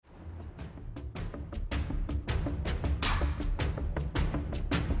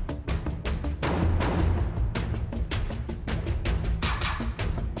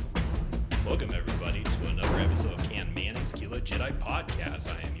Podcast.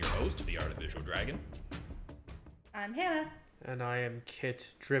 I am your host, the Artificial Dragon. I'm Hannah. And I am Kit,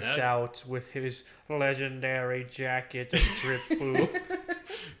 dripped out with his legendary jacket and drip foo.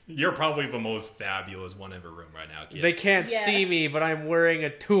 You're probably the most fabulous one in the room right now, Kit. They can't see me, but I'm wearing a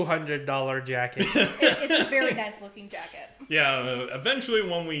 $200 jacket. It's a very nice looking jacket. Yeah, eventually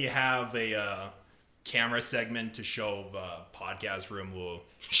when we have a camera segment to show the podcast room, we'll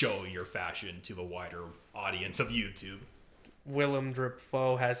show your fashion to the wider audience of YouTube. Willem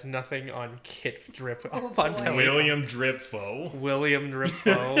Dripfo has nothing on Kit Drip. Oh, on boy. Belly. William Dripfo. William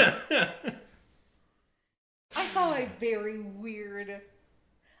Dripfo. I saw a very weird.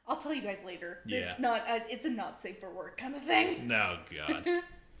 I'll tell you guys later. Yeah. It's a not safe for work kind of thing. No, God.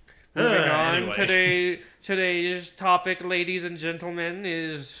 Moving on, Anyway. today's topic, ladies and gentlemen,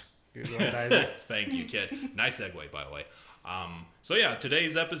 is... Go ahead, Isaac. Thank you, Kit. Nice segue, by the way. So yeah,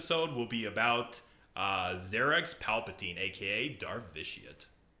 today's episode will be about Xerax Palpatine, aka Darth Vitiate.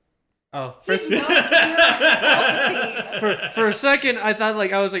 Oh, He's not Palpatine. for a second, I thought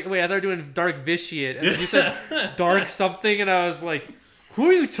wait, I thought you were doing Dark Vitiate, and then you said Dark something, and I was like, who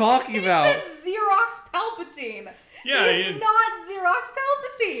are you talking about? He said Xerox Palpatine. Yeah, He's not Xerox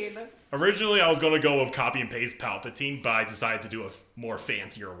Palpatine. Originally, I was going to go with copy and paste Palpatine, but I decided to do a more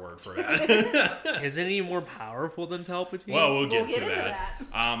fancier word for that. Isn't he more powerful than Palpatine? Well, we'll get to into that.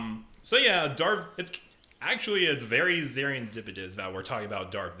 So yeah, Darth. It's very serendipitous that we're talking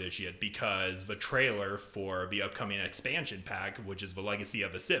about Darth Vitiate because the trailer for the upcoming expansion pack, which is the Legacy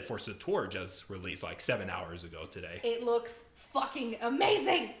of the Sith for SWTOR, just released like 7 hours ago today. It looks fucking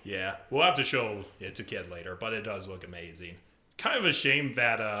amazing. Yeah, we'll have to show it to Kid later, but it does look amazing. It's kind of a shame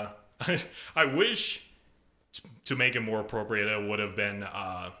that I wish to make it more appropriate, it would have been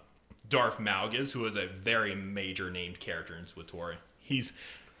Darth Malgus, who is a very major named character in SWTOR. He's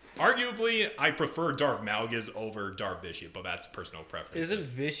arguably, I prefer Darth Malgus over Darth Vitiate, but that's personal preference. Isn't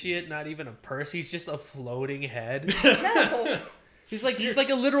Vitiate not even a person? He's just a floating head. No. He's like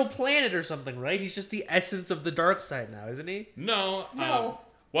a literal planet or something, right? He's just the essence of the dark side now, isn't he? No.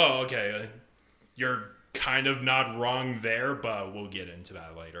 Well, okay. You're kind of not wrong there, but we'll get into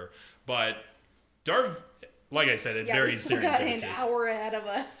that later. But Darth, like I said, it's very we still got an serendipitous. hour ahead of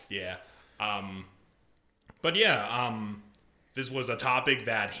us. Yeah. But yeah, this was a topic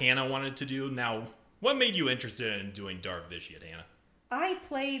that Hannah wanted to do. Now, what made you interested in doing Darth Vitiate, Hannah? I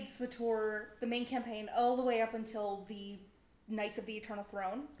played SWTOR, the main campaign, all the way up until the Knights of the Eternal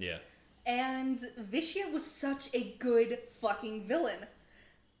Throne. Yeah. And Vitiate was such a good fucking villain.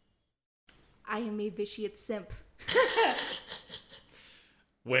 I am a Vitiate simp.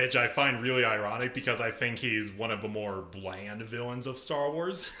 Which I find really ironic because I think he's one of the more bland villains of Star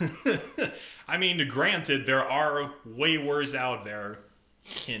Wars. I mean, granted, there are way worse out there.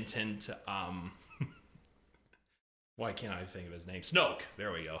 Hint, hint. Why can't I think of his name? Snoke.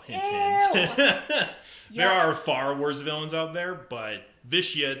 There we go. Hint, hint. There are far worse villains out there, but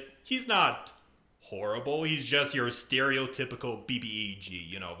Vitiate, he's not horrible. He's just your stereotypical BBEG,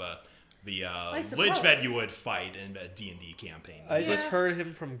 you know, the lich that you would fight in a D&D campaign. I just heard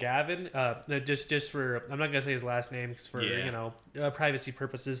him from Gavin. Just for, I'm not gonna say his last name for privacy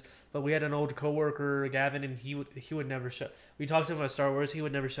purposes. But we had an old coworker, Gavin, and he would never shut. We talked to him about Star Wars. He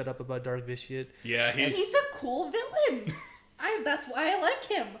would never shut up about Darth Vitiate. Yeah, he's a cool villain. That's why I like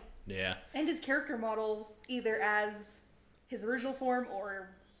him. Yeah. And his character model, either as his original form or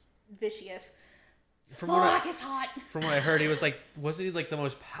Vitiate. It's hot. From what I heard, he was wasn't he the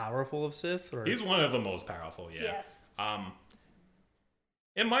most powerful of Sith? Or? He's one of the most powerful, yeah. Yes.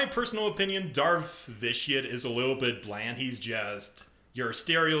 In my personal opinion, Darth Vitiate is a little bit bland. He's just your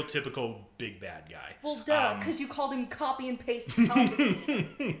stereotypical big bad guy. Well, duh, because you called him copy and paste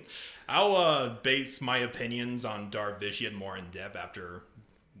Palpatine. I'll base my opinions on Darth Vitiate more in depth after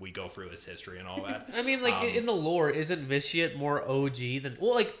we go through his history and all that. I mean, in the lore, isn't Vitiate more OG than...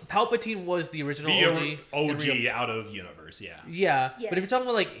 Well, Palpatine was the original OG. OG out of universe, yeah. Yeah, Yes. but if you're talking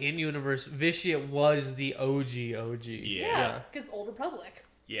about, in-universe, Vitiate was the OG. Yeah. Because Old Republic.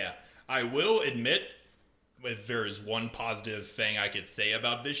 Yeah. I will admit, if there's one positive thing I could say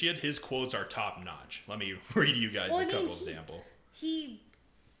about Vitiate, his quotes are top-notch. Let me read you guys a couple examples.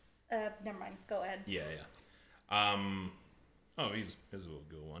 Never mind. Go ahead. Yeah. Here's a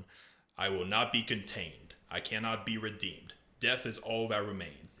good one. I will not be contained. I cannot be redeemed. Death is all that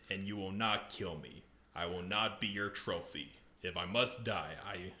remains, and you will not kill me. I will not be your trophy. If I must die,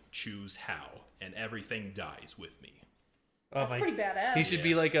 I choose how, and everything dies with me. Oh That's pretty badass. He should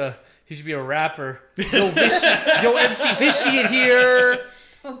be he should be a rapper. Yo, MC Vitiate here.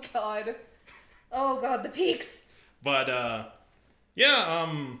 Oh god, the peaks. But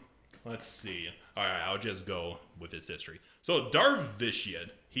let's see. All right, I'll just go with his history. So Darth Vitiate,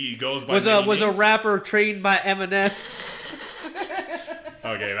 he goes by Was a names. rapper trained by Eminem.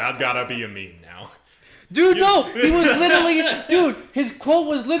 Okay, that's gotta be a meme now. Dude, no, he was literally, dude. His quote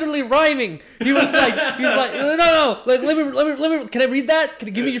was literally rhyming. He was like, no, like, let me. Can I read that? Can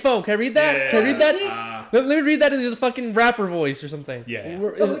you give me your phone? Can I read that? Can I read that? Let me read that in his fucking rapper voice or something. Yeah.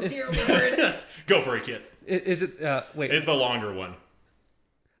 Oh dear Lord. Go for it, kid. Is it? Wait. It's the longer one.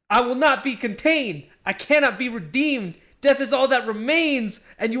 I will not be contained. I cannot be redeemed. Death is all that remains,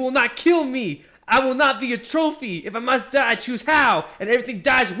 and you will not kill me. I will not be a trophy. If I must die, choose how, and everything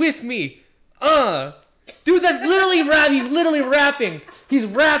dies with me. Dude, that's literally rap. He's literally rapping. He's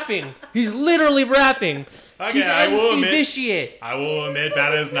rapping. He's literally rapping. Okay, He's I will MC admit. Vitiate. I will admit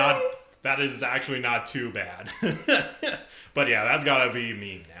that is not. That is actually not too bad. But yeah, that's gotta be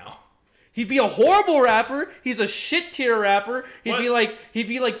meme now. He'd be a horrible rapper. He's a shit tier rapper. He'd be like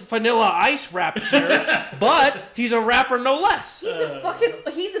Vanilla Ice rap tier. But he's a rapper no less.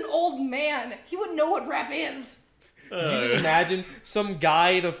 He's an old man. He wouldn't know what rap is. Did you just imagine some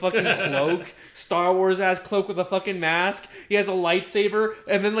guy in a fucking cloak, Star Wars ass cloak with a fucking mask? He has a lightsaber,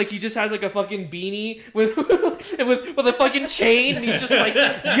 and then like he just has like a fucking beanie with with a fucking chain, and he's just like,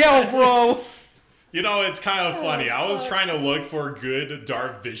 yo, bro. You know, it's kind of funny. I was trying to look for good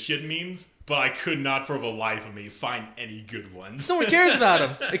Darth Vitiate memes, but I could not for the life of me find any good ones. No one cares about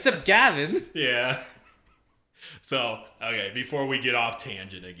him except Gavin. Yeah. So, okay, before we get off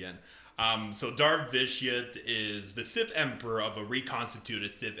tangent again. So Darth Vitiate is the Sith Emperor of a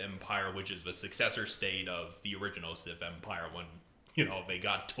reconstituted Sith Empire, which is the successor state of the original Sith Empire when, you know, they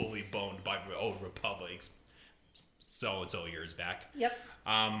got totally boned by the Old Republics so-and-so years back. Yep.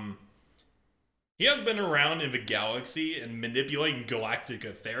 He has been around in the galaxy and manipulating galactic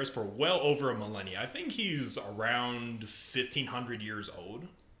affairs for well over a millennia. I think he's around 1,500 years old.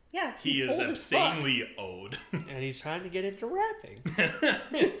 Yeah. He is old as fuck. insanely old. And he's trying to get into rapping.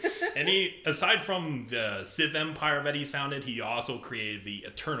 And he, aside from the Sith Empire that he's founded, he also created the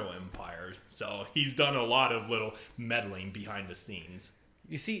Eternal Empire. So he's done a lot of little meddling behind the scenes.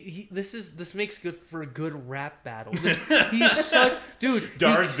 You see, this makes good for a good rap battle. Dude.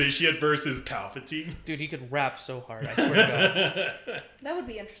 Darth Vitiate versus Palpatine. Dude, he could rap so hard. I swear to God. That would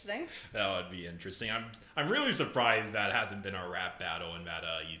be interesting. That would be interesting. I'm really surprised that hasn't been a rap battle in that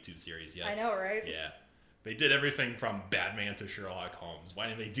YouTube series yet. I know, right? Yeah. They did everything from Batman to Sherlock Holmes. Why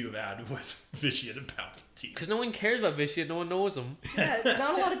didn't they do that with Vitiate and Palpatine? Because no one cares about Vitiate. No one knows him. Yeah,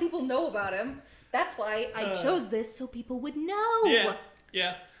 not a lot of people know about him. That's why I chose this, so people would know. Yeah.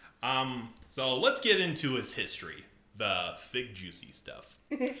 Yeah. So let's get into his history. The thick, juicy stuff.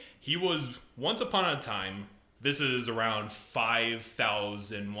 He was, once upon a time, this is around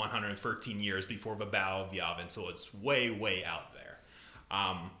 5,113 years before the Battle of Yavin, so it's way, way out there.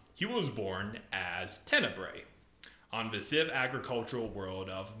 He was born as Tenebrae on the Sith agricultural world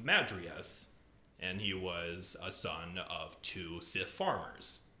of Madrias, and he was a son of 2 Sith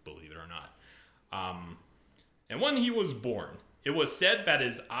farmers, believe it or not. And when he was born, it was said that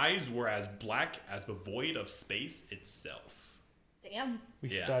his eyes were as black as the void of space itself. Damn. We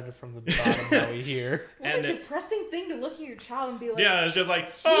Yeah. started from the bottom, now we here. What And a depressing thing to look at your child and be like, Yeah, it's just like,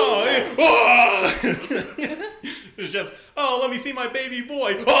 it's just, let me see my baby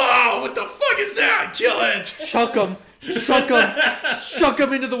boy. Oh, what the fuck is that? Kill it! Chuck him. Chuck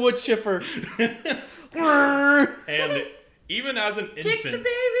him into the wood chipper. And even as an kick infant, the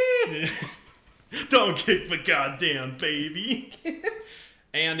baby! don't kick the goddamn baby.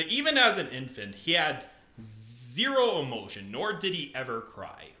 And even as an infant, he had zero emotion, nor did he ever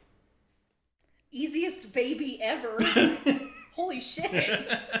cry. Easiest baby ever. Holy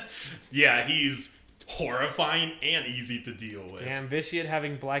shit. Yeah, he's horrifying and easy to deal with. Damn, Vitiate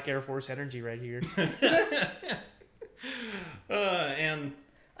having Black Air Force energy right here. And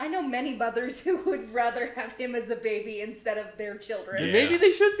I know many mothers who would rather have him as a baby instead of their children. Yeah. Maybe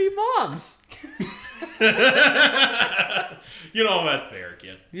they should be moms. you know, that's fair,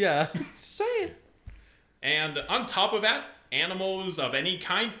 kid. Yeah. Just saying. And on top of that, animals of any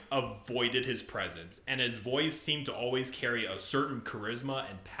kind avoided his presence, and his voice seemed to always carry a certain charisma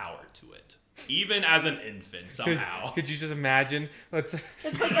and power to it. Even as an infant, somehow. Could you just imagine? It's like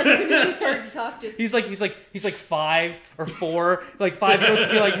as soon as you started to talk, just He's like 5 or 4. Like 5-year-olds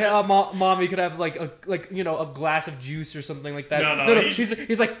would be like, "Hey, mom, you could have like a glass of juice or something like that." No.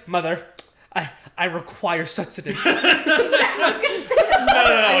 He's like, "Mother, I require sustenance." No.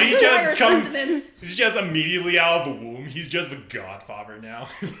 He just comes. sustenance. He's just immediately out of the womb. He's just the godfather now.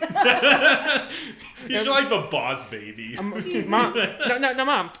 He's like the boss baby. Mom, no,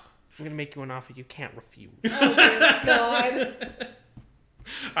 Mom. I'm gonna make you an offer you can't refuse. Oh my god.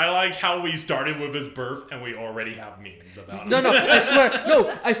 I like how we started with his birth and we already have memes about him. No, I swear.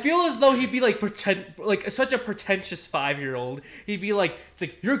 No, I feel as though he'd be like such a pretentious 5-year-old. He'd be like, it's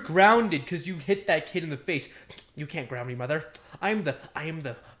like, you're grounded because you hit that kid in the face. You can't ground me, mother. I am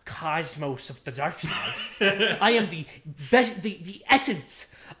the cosmos of the dark side. I am the best, the essence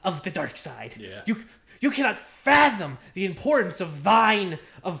of the dark side. Yeah. You cannot fathom the importance of thine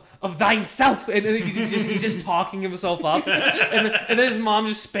self. And he's just talking himself up. And then his mom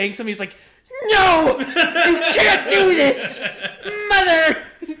just spanks him. He's like, no, you can't do this, mother.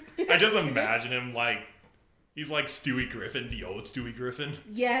 I just imagine him like, he's like Stewie Griffin, the old Stewie Griffin.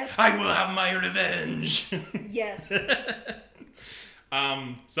 Yes. I will have my revenge. Yes.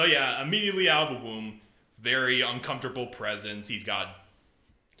 So yeah, immediately out of the womb, very uncomfortable presence. He's got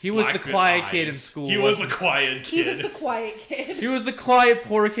He was the black quiet eyes. kid in school. He was the quiet He kid. was the quiet kid. He was the quiet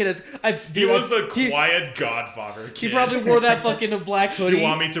poor kid. He was the quiet godfather kid. He probably wore that fucking black hoodie. You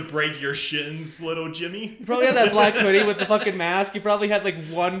want me to break your shins, little Jimmy? He probably had that black hoodie with the fucking mask. He probably had like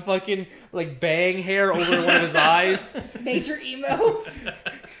one fucking like bang hair over one of his eyes. Major emo.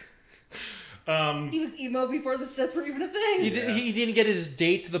 He was emo before the Sith were even a thing. He didn't get his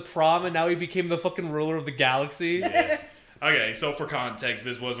date to the prom, and now he became the fucking ruler of the galaxy. Yeah. Okay, so for context,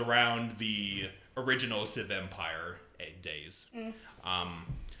 this was around the original Sith Empire days.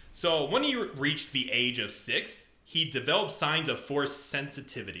 So when he reached the age of 6, he developed signs of Force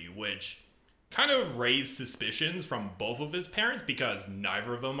sensitivity, which kind of raised suspicions from both of his parents because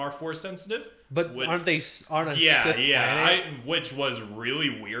neither of them are Force sensitive. But aren't they on a Sith planet? Which was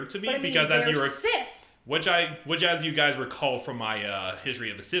really weird to me But I mean, because as you they're were Sith. which as you guys recall from my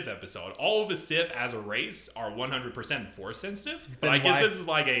History of the Sith episode, all of the Sith as a race are 100% Force sensitive. But Then I guess why- this is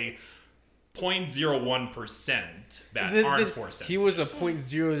like a 0.01% that aren't Force sensitive. He was a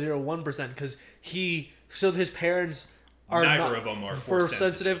 0.001% because his parents are Neither not of them are Force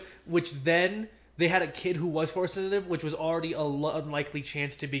sensitive, which then they had a kid who was Force sensitive, which was already a unlikely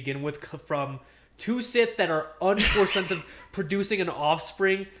chance to begin with from two Sith that are unforce sensitive producing an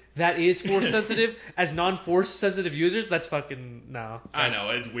offspring that is Force sensitive as non-Force sensitive users. That's fucking no. I know,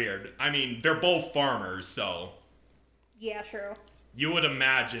 it's weird. I mean, they're both farmers, so Yeah, true. you would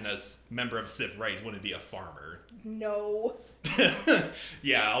imagine a member of Sith race wouldn't be a farmer. No.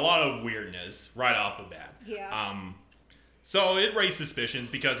 Yeah, a lot of weirdness right off the bat. Yeah. So it raised suspicions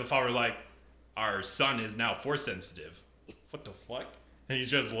because the father like, our son is now Force sensitive. What the fuck? And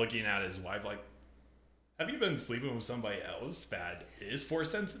he's just looking at his wife like, have you been sleeping with somebody else that is Force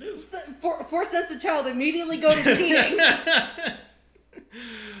sensitive? Force sensitive child immediately go to cheating.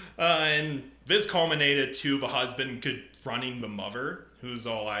 And this culminated to the husband confronting the mother, who's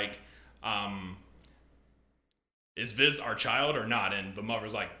all like, is this our child or not? And the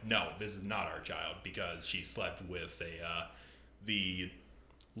mother's like, no, this is not our child because she slept with the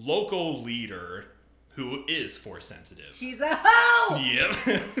local leader who is Force sensitive. She's a hoe!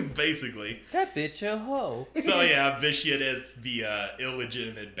 Yep, basically. That bitch a hoe. So yeah, Vitiate is the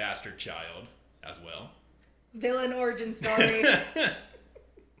illegitimate bastard child as well. Villain origin story.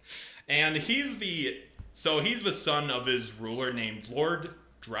 And he's the son of his ruler named Lord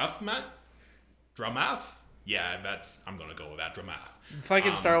Dramath? Yeah, I'm gonna go with that, Dramath.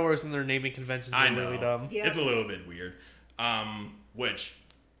 Fucking Star Wars and their naming conventions I are know. really dumb. Yeah. It's a little bit weird. Which,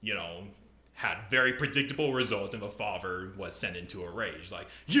 had very predictable results, and the father was sent into a rage. Like,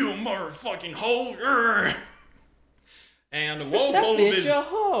 you motherfucking hoe! Urgh!" And while That both of bitch his... a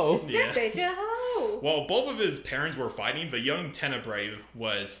hoe. That bitch a hoe! While both of his parents were fighting, the young Tenebrae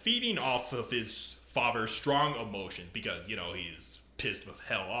was feeding off of his father's strong emotions because, he's pissed the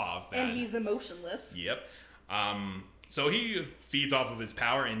hell off. And he's emotionless. Yep. So he feeds off of his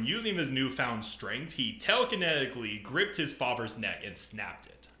power, and using his newfound strength, he telekinetically gripped his father's neck and snapped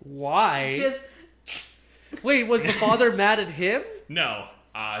it. Why? Just Wait, was the father mad at him? No,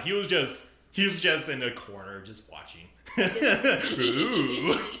 he was just in a corner, just watching.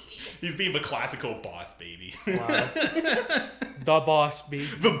 Ooh. He's being the classical boss baby. Wow. The boss baby.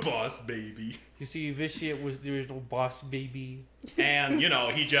 The boss baby. You see, Vitiate was the original boss baby. And,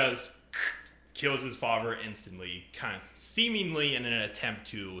 he just kills his father instantly, kind of seemingly in an attempt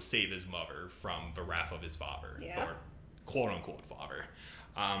to save his mother from the wrath of his father. Yeah. Or quote-unquote father.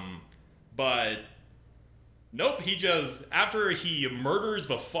 But nope, after he murders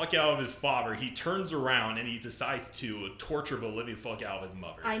the fuck out of his father, he turns around and he decides to torture the living fuck out of his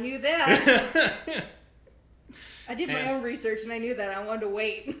mother. I knew that. I did my own research and I knew that. I wanted to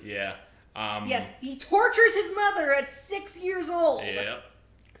wait. Yeah. Yes, he tortures his mother at 6 years old. Yeah.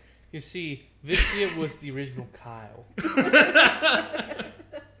 You see, Vitiate was the original Kyle.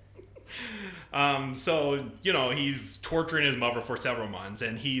 So, he's torturing his mother for several months,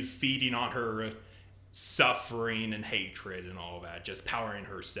 and he's feeding on her suffering and hatred and all that, just powering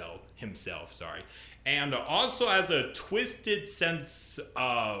himself, sorry. And also has a twisted sense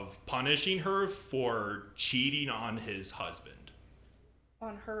of punishing her for cheating on his husband.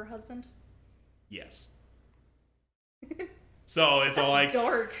 On her husband? Yes. So it's all like,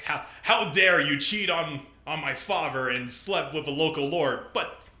 dark. How dare you cheat on my father and slept with a local lord,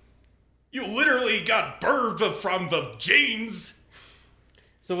 but you literally got birthed from the genes.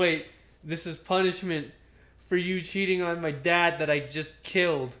 So wait, this is punishment for you cheating on my dad that I just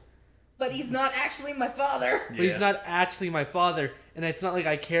killed. But he's not actually my father. But he's not actually my father, and it's not like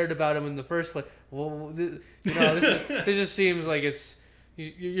I cared about him in the first place. Well, this just seems like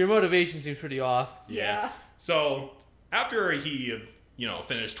your motivation seems pretty off. Yeah. So after he,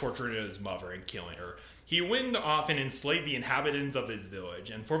 finished torturing his mother and killing her, he went off and enslaved the inhabitants of his village.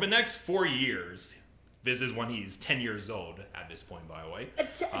 And for the next 4 years, this is when he's 10 years old at this point, by the way. A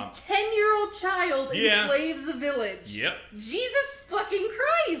 10-year-old child enslaves a village. Yep. Jesus fucking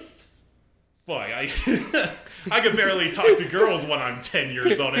Christ. Fuck, I could barely talk to girls when I'm 10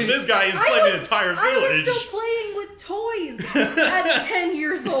 years old, and this guy enslaved an entire village. I was still playing with toys at 10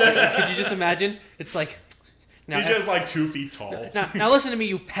 years old. Could you just imagine? It's like... He's just like 2 feet tall. Now listen to me,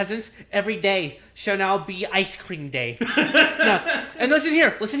 you peasants. Every day shall now be ice cream day. And listen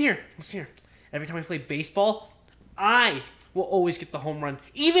here. Every time I play baseball, I will always get the home run,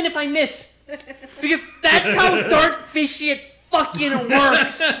 even if I miss. Because that's how Dark Vitiate fucking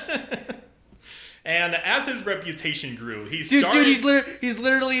works. And as his reputation grew, he started... He's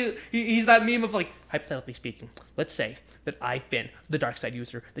literally that meme of like, hypothetically speaking, let's say that I've been the dark side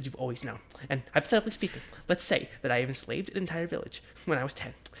user that you've always known. And hypothetically speaking, let's say that I have enslaved an entire village when I was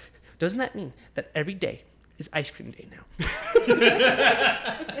 10. Doesn't that mean that every day is ice cream day now?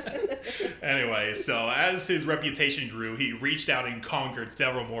 Anyway, so as his reputation grew, he reached out and conquered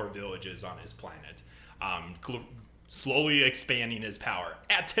several more villages on his planet, slowly expanding his power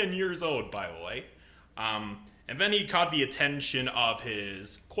at 10 years old, by the way. And then he caught the attention of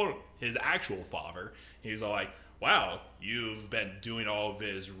his actual father. He's all like, wow, you've been doing all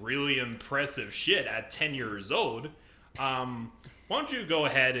this really impressive shit at 10 years old. Why don't you go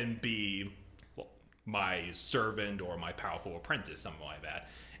ahead and be my servant or my powerful apprentice, something like that.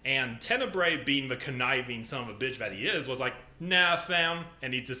 And Tenebrae, being the conniving son of a bitch that he is, was like, nah, fam.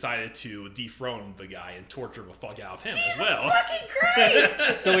 And he decided to dethrone the guy and torture the fuck out of him as well. Fucking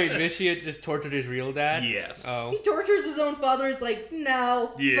Christ! So wait, Vitiate just tortured his real dad? Yes. Oh. He tortures his own father. It's like,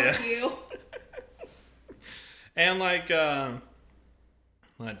 no, fuck you. And like,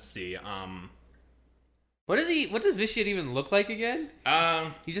 let's see, what does Vitiate even look like again?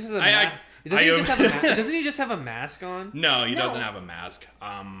 He just has a mask. Doesn't he just have a mask on? No, he doesn't have a mask.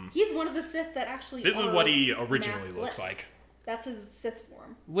 He's one of the Sith that actually. This is what he originally looks like. That's his Sith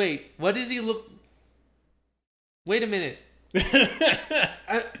form. Wait, what does he look? Wait a minute.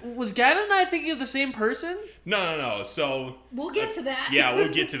 Was Gavin and I thinking of the same person? No. So we'll get to that. Yeah,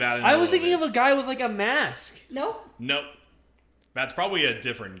 we'll get to that. I was thinking of a guy with like a mask. Nope. That's probably a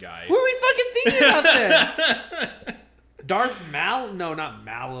different guy. Who are we fucking thinking about then? Darth Mal? No, not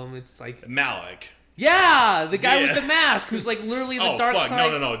Malum. It's like Malik. Yeah, the guy with the mask who's like literally the dark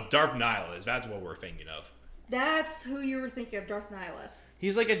side. No. Darth Nihilus. That's what we're thinking of. That's who you were thinking of, Darth Nihilus.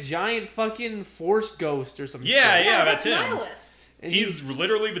 He's like a giant fucking force ghost or something. Yeah, that's him. Nihilus. He's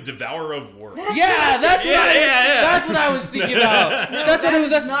literally the devourer of worlds. That's what I was thinking about. That's what it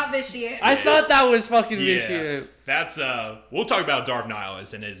was. Not Vitiate. I thought that was fucking Vitiate. That's we'll talk about Darth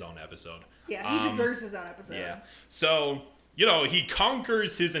Nihilus in his own episode. Yeah, he deserves his own episode. Yeah. So, he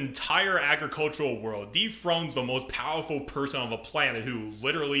conquers his entire agricultural world, dethrones the most powerful person on the planet who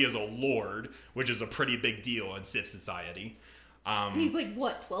literally is a lord, which is a pretty big deal in Sith society. And he's like,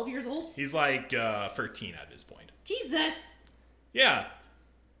 what, 12 years old? He's like 13 at this point. Jesus. Yeah.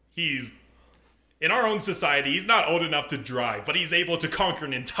 He's, in our own society, he's not old enough to drive, but he's able to conquer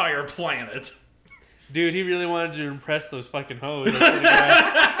an entire planet. Dude, he really wanted to impress those fucking hoes.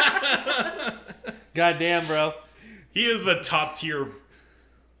 Goddamn, bro. He is the top tier.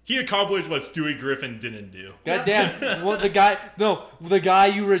 He accomplished what Stewie Griffin didn't do. Goddamn. Well, the guy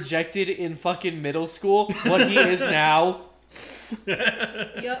you rejected in fucking middle school, what he is now.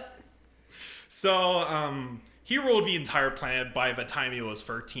 Yep. So, he ruled the entire planet by the time he was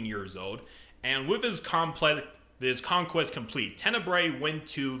 13 years old. And with his conquest complete, Tenebrae went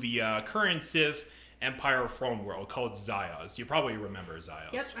to the current Sith Empire throne world called Zayas. You probably remember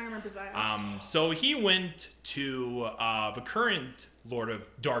Zayas. Yep, I remember Zayas. So he went to the current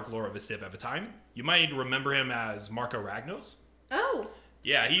Dark Lord of the Sith at the time. You might remember him as Marco Ragnos. Oh.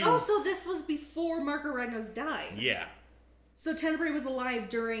 Yeah, he. Oh, so this was before Marco Ragnos died. Yeah. So Tenebrae was alive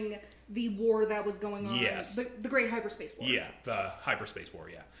during the war that was going on. Yes. The Great Hyperspace War. Yeah, the hyperspace war.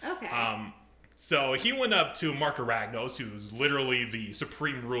 Yeah. Okay. So he went up to Marco Ragnos, who's literally the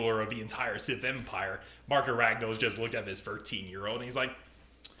supreme ruler of the entire Sith Empire. Marco Ragnos just looked at this 13-year-old and he's like,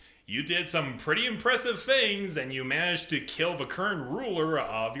 "You did some pretty impressive things, and you managed to kill the current ruler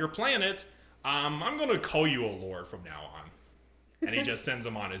of your planet. I'm gonna call you a lord from now on." And he just sends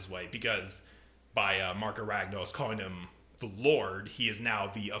him on his way because by Marco Ragnos calling him the Lord, he is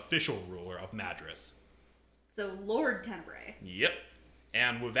now the official ruler of Madras. So Lord Tenebrae. Yep.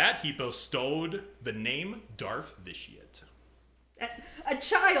 And with that, he bestowed the name Darth Vitiate. A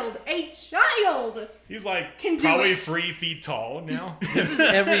child! He's like Can do probably it. 3 feet tall now. This is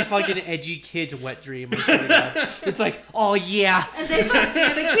every fucking edgy kid's wet dream. I swear to God. It's like, oh yeah, And they thought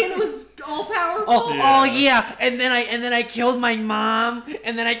Anakin was all powerful. oh yeah, and then I killed my mom,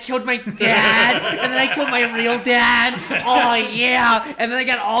 and then I killed my dad, and then I killed my real dad. Oh yeah, and then I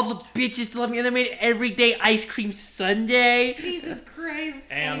got all the bitches to love me, and then I made everyday ice cream sundae, Jesus Christ.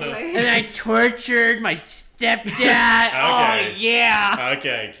 And, anyway. and then I tortured my stepdad. Oh yeah,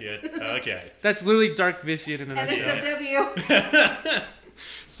 Okay, kid. Okay. that's literally Dark Vitiate in a nutshell. NSFW.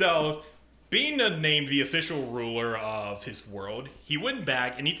 So, being named the official ruler of his world, he went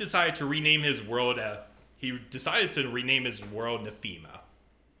back and he decided to rename his world. He decided to rename his world Nefima.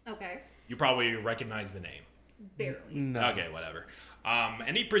 Okay. You probably recognize the name. Barely. No. Okay, whatever.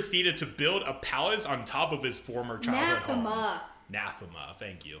 And he proceeded to build a palace on top of his former childhood home. Anathema. Nathema,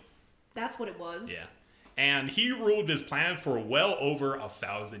 thank you. That's what it was. Yeah. And he ruled this planet for well over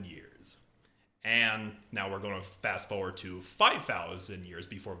 1,000 years. And now we're going to fast forward to 5,000 years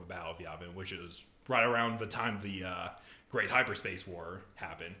before the Battle of Yavin, which is right around the time the Great Hyperspace War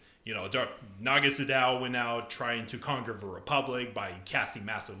happened. You know, Naga Sadow went out trying to conquer the Republic by casting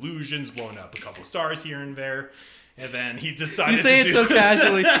mass illusions, blowing up a couple stars here and there. And then he decided You say to it do... so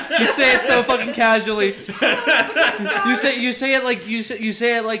casually. You say it so fucking casually. You say it like you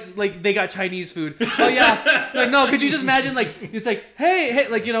say it like they got Chinese food. Oh yeah, like no. Could you just imagine like it's like hey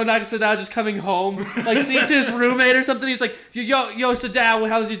like you know Naga Sadow just coming home like seeing to his roommate or something. He's like yo Sadow,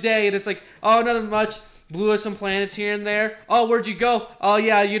 how's your day? And it's like oh nothing much. Blew us some planets here and there. Oh, where'd you go? Oh,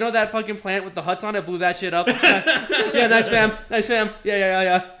 yeah, you know that fucking planet with the huts on it? Blew that shit up. Yeah, nice fam.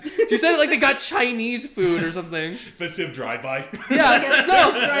 Yeah. You said it like they got Chinese food or something. The Civ drive-by. Yeah, Yes,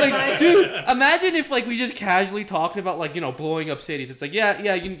 no, drive-by. like, dude, imagine if, like, we just casually talked about, like, you know, blowing up cities. It's like, yeah,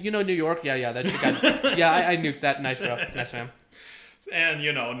 you know New York? Yeah, that shit got... Yeah, I nuked that. Nice, bro. Nice fam. And,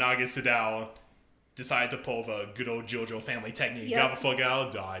 you know, Naga Sadow decided to pull the good old JoJo family technique. Yep. Got the fuck out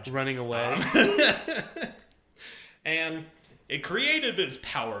of Dodge. Running away. And it created this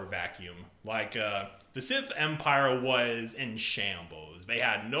power vacuum. Like, the Sith Empire was in shambles. They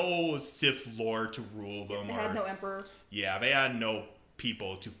had no Sith Lord to rule them. They had no emperor. Yeah, they had no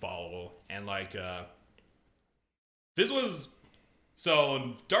people to follow. And, like, this was...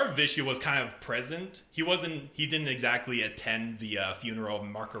 So, Darth Vitiate was kind of present. He didn't exactly attend the funeral of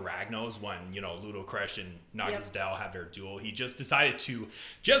Marco Ragnos when, you know, Ludo Kresh and Naga Sadow had their duel. He just decided to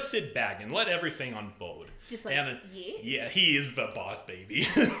just sit back and let everything unfold. Just like, and, yeah? Yeah, he is the boss baby.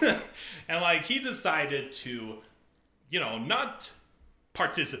 And, like, he decided to, you know, not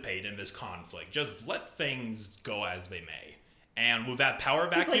participate in this conflict. Just let things go as they may. And with that power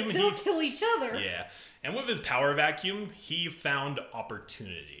vacuum, Like, they'll kill each other. yeah. And with his power vacuum, he found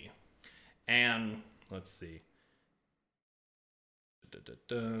opportunity. And let's see.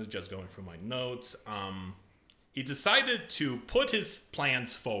 Just going through my notes. He decided to put his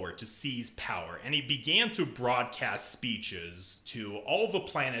plans forward to seize power, and he began to broadcast speeches to all the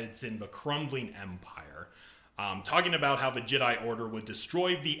planets in the crumbling empire, talking about how the Jedi Order would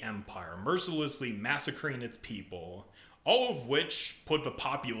destroy the empire, mercilessly massacring its people. All of which put the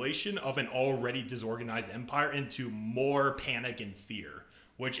population of an already disorganized empire into more panic and fear,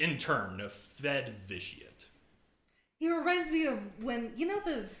 which in turn fed Vitiate. He reminds me of when, you know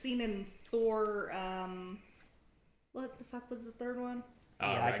the scene in Thor, what the fuck was the third one?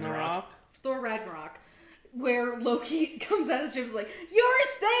 Ragnarok. Thor Ragnarok, where Loki comes out of the ship and is like, your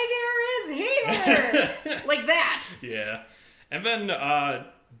savior is here! Like that. Yeah. And then,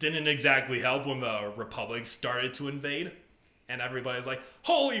 didn't exactly help when the Republic started to invade. And everybody's like,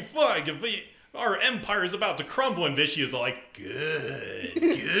 holy fuck, our empire is about to crumble. And Vitiate's like, good.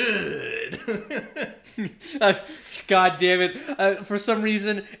 God damn it. For some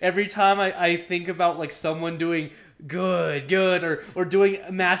reason, every time I think about like someone doing good, or doing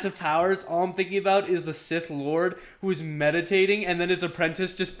massive powers, all I'm thinking about is the Sith Lord who's meditating and then his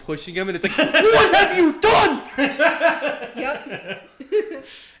apprentice just pushing him and it's like, what have you done? Yep.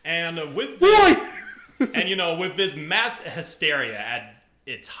 And with this, and with this mass hysteria at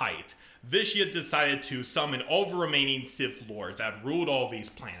its height, Vitiate decided to summon all the remaining Sith Lords that ruled all these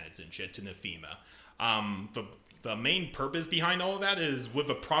planets and shit to Nefima. The main purpose behind all of that is with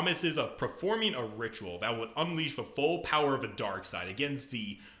the promises of performing a ritual that would unleash the full power of the dark side against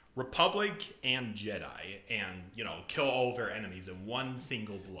the Republic and Jedi, and kill all of their enemies in one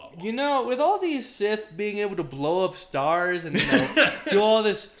single blow. With all these Sith being able to blow up stars and do all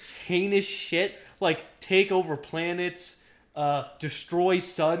this heinous shit, like take over planets, destroy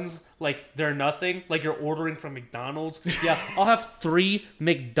suns like they're nothing, like you're ordering from McDonald's. Yeah, I'll have 3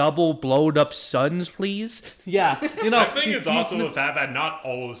 McDouble blowed up suns, please. Yeah, I think it's also the fact that not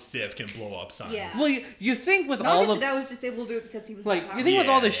all Sith can blow up suns. Yeah. Well, you think with Not all only of that was just able to do it because he was like that you think with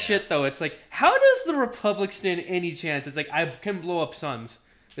all this Yeah. shit though, it's like, how does the Republic stand any chance? It's like, I can blow up suns.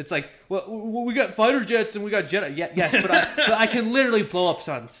 It's like, well, we got fighter jets and we got Jedi. Yeah, yes, but I can literally blow up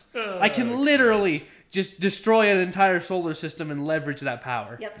suns. I can literally just destroy an entire solar system and leverage that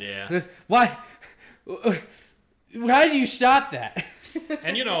power. Yep. Yeah. Why? How do you stop that?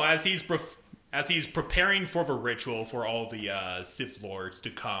 And as he's preparing for the ritual for all the Sith Lords to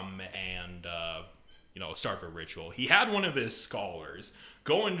come and start the ritual, he had one of his scholars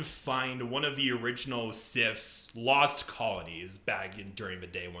go and find one of the original Sith's lost colonies back during the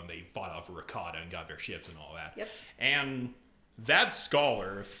day when they fought off Rakata and got their ships and all that. Yep. And that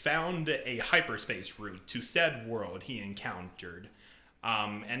scholar found a hyperspace route to said world he encountered.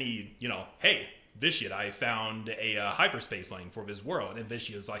 And he, hey, Vitiate, I found a hyperspace lane for this world. And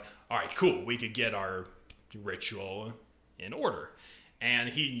Vitiate's like, all right, cool, we could get our ritual in order. And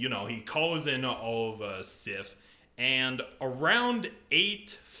he calls in all of Sith, and around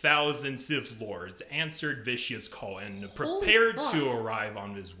 8,000 Sith Lords answered Vitiate's call and prepared to arrive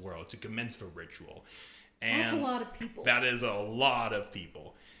on this world to commence the ritual. And That's a lot of people. that is a lot of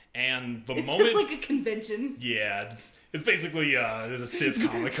people. And the It's moment... just like a convention. Yeah, it's basically there's a Sith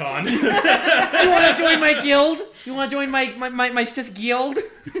Comic-Con. You want to join my guild? You want to join my Sith guild?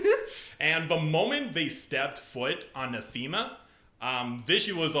 And the moment they stepped foot on Nefima,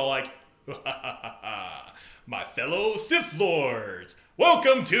 Vitiate was all like, my fellow Sith Lords,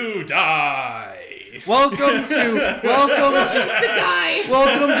 welcome to die. Welcome to Die!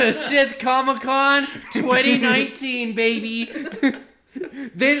 Welcome to Sith Comic-Con 2019, baby.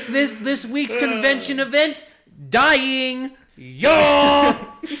 This week's convention event, dying. Yo!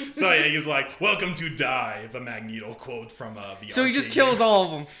 So yeah, he's like, welcome to die, the Magneto quote from the So he just Archangel. kills all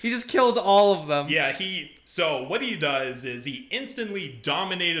of them. He just kills all of them. Yeah, so what he does is he instantly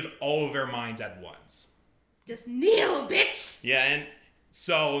dominated all of their minds at once. Just kneel, bitch! Yeah, and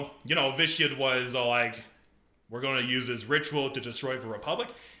so, Vitiate was all like, we're going to use this ritual to destroy the Republic.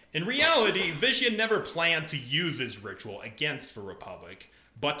 In reality, Vitiate never planned to use this ritual against the Republic,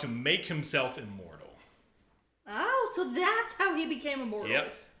 but to make himself immortal. Oh, so that's how he became immortal.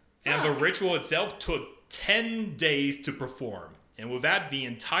 Yep. And the ritual itself took 10 days to perform. And with that, the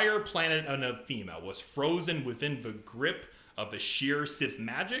entire planet of Nefima was frozen within the grip of the sheer Sith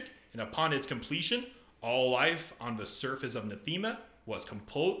magic, and upon its completion, all life on the surface of Nefima was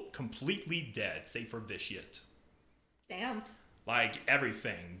completely dead, save for Vitiate. Damn. Like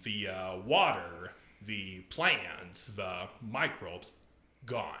everything, the water, the plants, the microbes,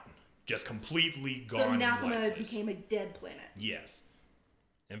 gone. Just completely gone. So and Nefima lifeless. became a dead planet. Yes.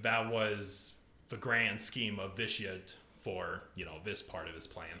 And that was the grand scheme of Vitiate for, this part of his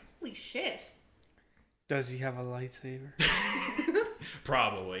plan. Holy shit. Does he have a lightsaber?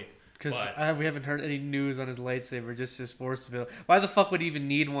 Probably. Because But we haven't heard any news on his lightsaber, just his force field. Why the fuck would he even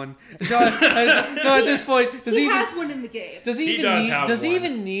need one? So at this point, does He he even, has one in the game. does he He even does need, have does he one.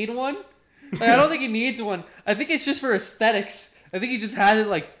 even need one? Like, I don't think he needs one. I think it's just for aesthetics. I think he just has it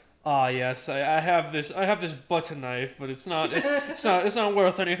like, ah, yes, I have this butter knife, but it's not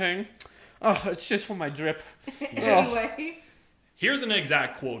worth anything. Oh, it's just for my drip. Anyway. here's an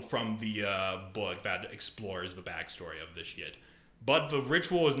exact quote from the book that explores the backstory of Vitiate. But the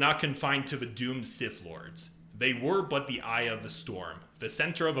ritual is not confined to the doomed Sith Lords. They were but the eye of the storm, the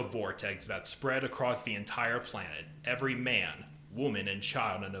center of a vortex that spread across the entire planet. Every man, woman, and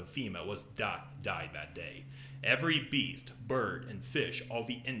child in Nefima was died that day. Every beast, bird, and fish, all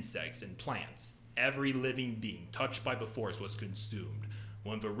the insects and plants, every living being touched by the Force was consumed.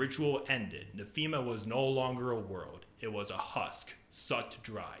 When the ritual ended, Nefima was no longer a world. It was a husk, sucked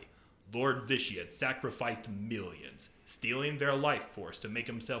dry. Lord Vitiate sacrificed millions, stealing their life force to make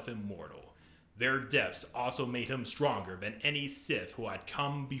himself immortal. Their deaths also made him stronger than any Sith who had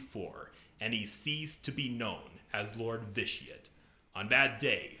come before, and he ceased to be known as Lord Vitiate. On that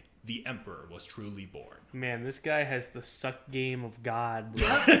day, the Emperor was truly born. Man, this guy has the suck game of God, bro.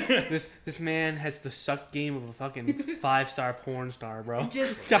 Yep. This man has the suck game of a fucking 5-star porn star, bro.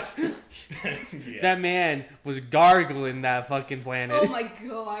 Just, Yeah. That man was gargling that fucking planet. oh my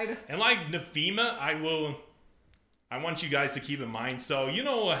god. And like Nephima, I want you guys to keep in mind. So you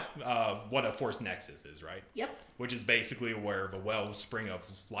know what a Force Nexus is, right? Yep. Which is basically where the wellspring of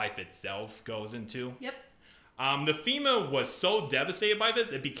life itself goes into. Yep. Nephima was so devastated by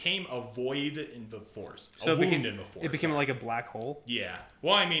this, it became a void in the Force. A wound in the Force. It became like a black hole. Yeah.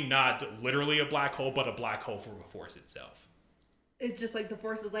 Well, I mean, not literally a black hole, but a black hole for the Force itself. It's just like the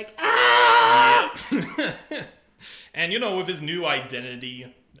Force is like, ah! Yep. And, you know, with his new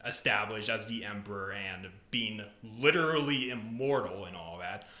identity established as the Emperor and being literally immortal and all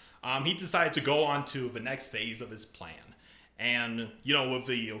that, he decided to go on to the next phase of his plan. And, you know, with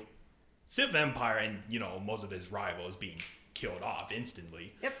the Sith Empire and, you know, most of his rivals being killed off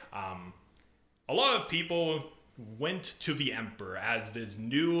instantly, Yep. a lot of people went to the Emperor as this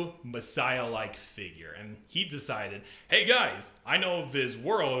new Messiah-like figure, and he decided, hey guys, I know of this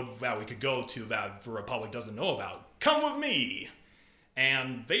world that we could go to that the Republic doesn't know about. Come with me!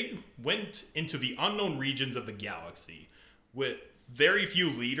 And they went into the unknown regions of the galaxy with very few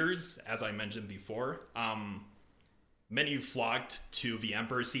leaders, as I mentioned before. Many flocked to the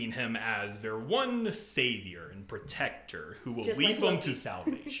Emperor, seeing him as their one savior and protector who will Just lead like them Loki. to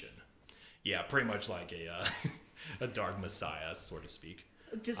salvation. Yeah, pretty much like a dark messiah, so to speak.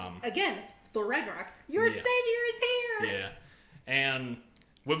 Just, again, Thor Ragnarok. Your Yeah. savior is here! Yeah. And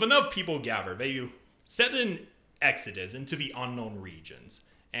with enough people gathered, they set an exodus into the unknown regions.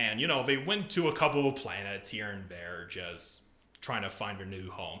 And, you know, they went to a couple of planets here and there, just trying to find a new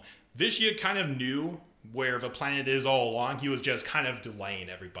home. Vishya kind of knew where the planet is all along. He was just kind of delaying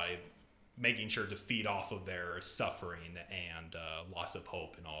everybody, making sure to feed off of their suffering and loss of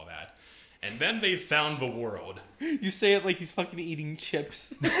hope and all that. And then they found the world. You say it like he's fucking eating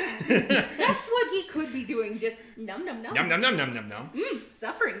chips. That's what he could be doing, just num num num. Num num num num num num.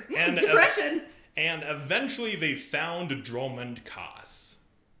 Suffering. And, depression. And eventually they found Dromund Kaas.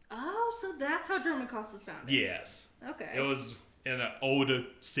 Oh, so that's how Dromund Kaas was founded. Yes. Okay. It was in an old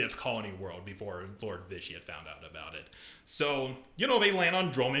Sith colony world before Lord Vishy had found out about it. So, you know, they land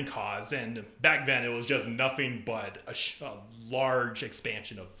on Dromund Kaas, and back then it was just nothing but a large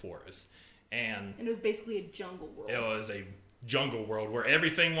expansion of forest. And it was basically a jungle world. it was a jungle world where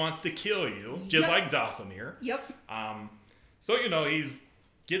everything wants to kill you, just Yep. like Dathomir. Yep. So, you know,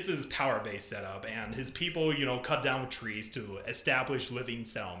 gets his power base set up, and his people, you know, cut down trees to establish living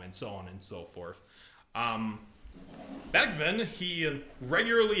settlements, so on and so forth. Back then, he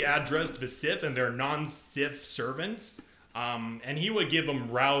regularly addressed the Sith and their non-Sith servants, and he would give them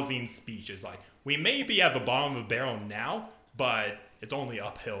rousing speeches like, we may be at the bottom of the barrel now, but it's only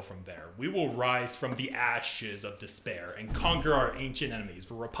uphill from there. We will rise from the ashes of despair and conquer our ancient enemies,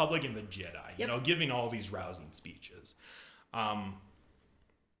 the Republic and the Jedi, you Yep. know, giving all these rousing speeches.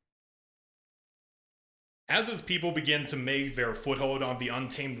 As his people begin to make their foothold on the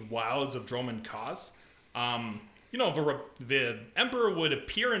untamed wilds of Dromund Kaas, you know, the Emperor would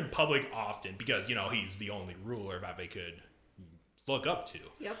appear in public often because, you know, he's the only ruler that they could look up to.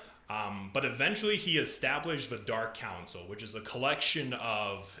 Yep. But eventually he established the Dark Council, which is a collection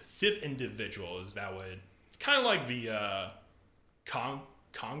of Sith individuals that would... It's kind of like the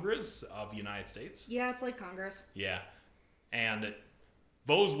Congress of the United States. Yeah, it's like Congress. Yeah. And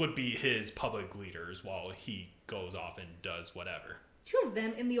those would be his public leaders while he goes off and does whatever. Two of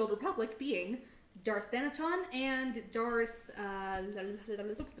them in the Old Republic being Darth Thanaton and Darth...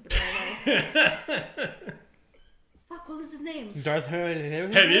 Fuck, what was his name? Darth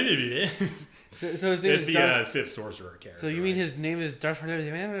It's So his name is the Darth. Sith sorcerer character. So you mean right? his name is Darth? No!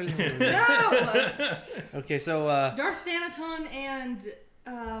 Okay, so Darth Thanaton and...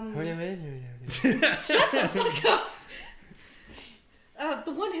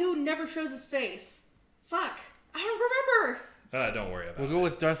 the one who never shows his face. Fuck. I don't remember. Don't worry about we'll it. go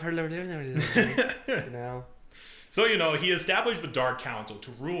with Darth now. So, you know, he established the Dark Council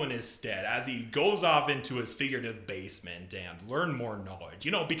to rule in his stead as he goes off into his figurative basement and learn more knowledge.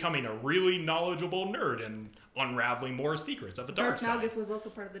 You know, becoming a really knowledgeable nerd and unraveling more secrets of the dark Darth side. Malgus was also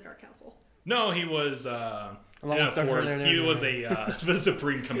part of the Dark Council. No, he was in Along a with Darth force. Vader. He was the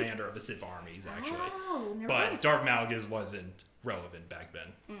supreme commander of the Sith armies, actually. Oh, never But mind. Darth Malgus wasn't relevant back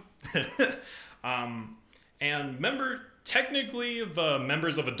then. And technically, the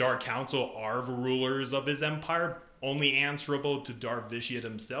members of the Dark Council are the rulers of his empire, only answerable to Darth Vitiate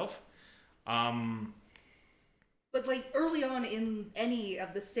himself. But like early on in any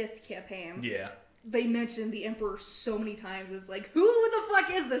of the Sith campaign, Yeah. they mentioned the Emperor so many times. It's like, who the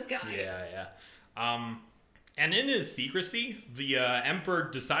fuck is this guy? Yeah. And in his secrecy, the Emperor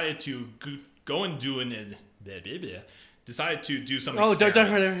decided to go and do decided to do some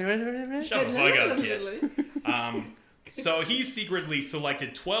experiments. Shut the fuck up, kid. So he secretly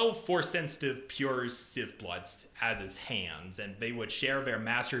selected 12 Force-sensitive pure Sith Bloods as his hands, and they would share their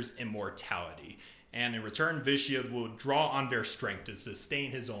master's immortality. And in return, Vitiate would draw on their strength to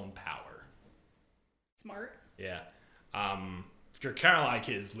sustain his own power. Smart. Yeah. They're kind of like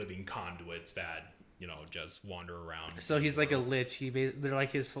his living conduits that, just wander around. So he's like a lich. They're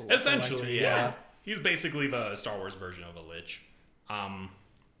like his... Essentially, yeah. He's basically the Star Wars version of a lich. And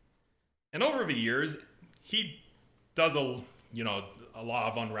over the years, he does a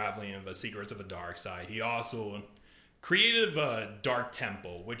lot of unraveling of the secrets of the dark side. He also created the Dark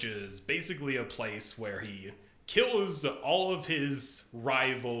Temple, which is basically a place where he kills all of his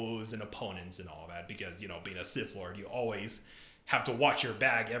rivals and opponents and all that, because being a Sith Lord, you always have to watch your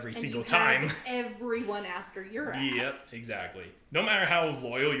back every single time. Everyone after your ass. Yep, exactly. No matter how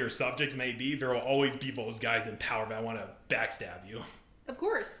loyal your subjects may be, there will always be those guys in power that want to backstab you. Of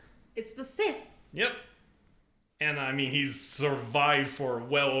course. It's the Sith. Yep. And I mean, he's survived for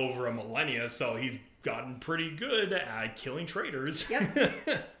well over a millennia, so he's gotten pretty good at killing traitors.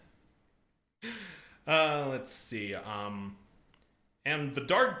 Yep. Let's see. And the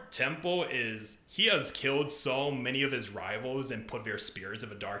Dark Temple he has killed so many of his rivals and put their spirits of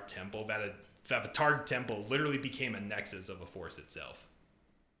the Dark Temple that the Dark Temple literally became a nexus of the Force itself.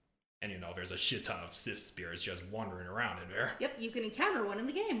 And there's a shit ton of Sith spirits just wandering around in there. Yep, you can encounter one in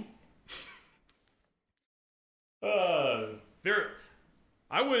the game.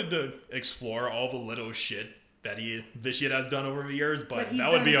 I would explore all the little shit that Vitiate has done over the years, but he's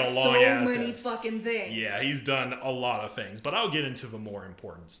that would be a long ass. So many fucking things. Yeah, he's done a lot of things, but I'll get into the more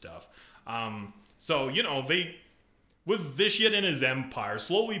important stuff. With Vitiate and his empire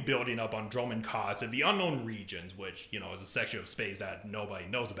slowly building up on Dromund Kaas and the unknown regions, which is a section of space that nobody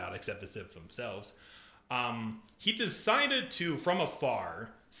knows about except the Sith themselves, he decided to, from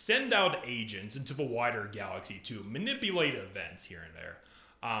afar, send out agents into the wider galaxy to manipulate events here and there.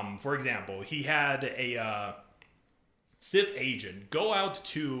 For example, he had a Sith agent go out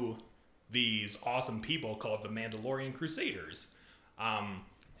to these awesome people called the Mandalorian Crusaders.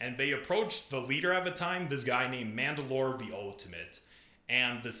 And they approached the leader at the time, this guy named Mandalore the Ultimate.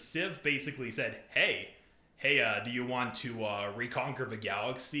 And the Sith basically said, hey, do you want to reconquer the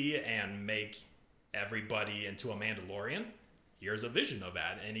galaxy and make everybody into a Mandalorian? Here's a vision of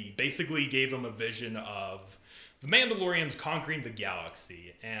that. And he basically gave them a vision of the Mandalorians conquering the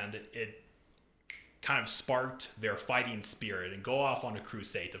galaxy, and it kind of sparked their fighting spirit and go off on a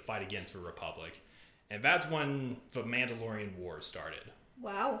crusade to fight against the Republic. And that's when the Mandalorian Wars started.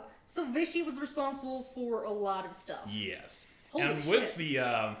 Wow. So Vichy was responsible for a lot of stuff. Yes. Holy and shit. With the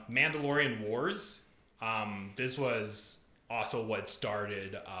Mandalorian Wars, this was also what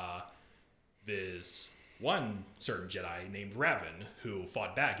started this one certain Jedi named Revan, who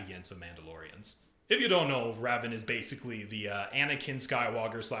fought back against the Mandalorians. If you don't know, Revan is basically the Anakin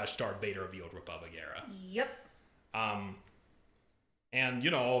Skywalker / Darth Vader of the Old Republic era. Yep.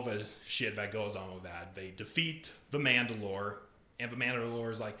 And all the shit that goes on with that. They defeat the Mandalore, and the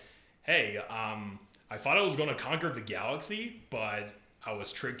Mandalore is like, hey, I thought I was going to conquer the galaxy, but I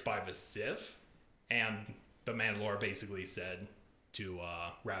was tricked by the Sith. And the Mandalore basically said to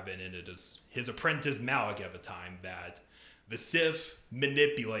Revan and his apprentice Malak at the time that the Sith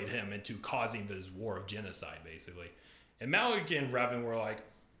manipulate him into causing this war of genocide, basically. And Malak and Revan were like,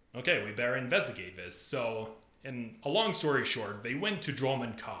 okay, we better investigate this. So, in a long story short, they went to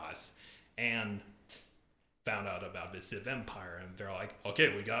Dromund Kaas and found out about the Sith Empire. And they're like,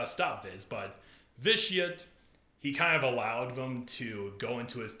 okay, we gotta stop this. But Vitiate, he kind of allowed them to go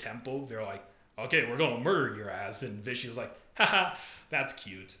into his temple. They're like, okay, we're gonna murder your ass. And Vitiate was like, haha, that's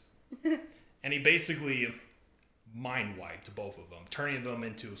cute. And he basically mind wiped both of them, turning them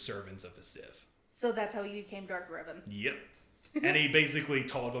into servants of the Sith. So that's how you became Darth Revan. Yep. And he basically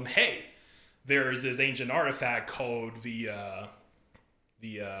told them, hey, there's this ancient artifact called I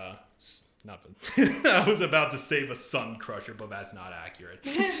was about to say the Sun Crusher, but that's not accurate.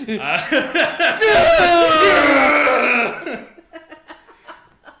 The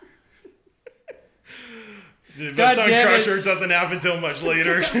Sun Crusher doesn't happen until much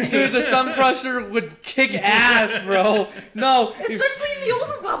later. Dude, the Sun Crusher would kick ass, bro. No. Especially in the Old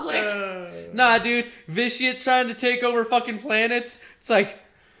Republic. Nah, dude. Vitiate trying to take over fucking planets. It's like,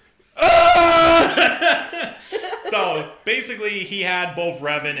 So basically, he had both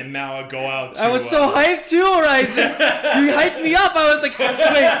Revan and Mala go out to... I was so hyped too, Horizon. You hyped me up. I was like, wait,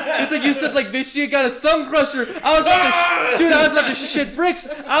 it's like you said, like, Vishia got a Sun Crusher. I was about to shit bricks.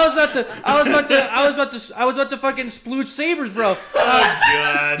 I was about to fucking splooge sabers, bro. Oh,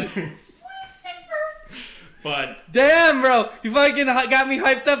 God. But... Damn, bro. You fucking got me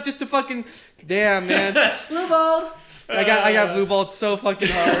hyped up just to fucking... Damn, man. Blue ball. I got blue balled so fucking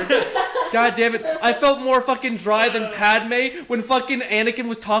hard. God damn it. I felt more fucking dry than Padme when fucking Anakin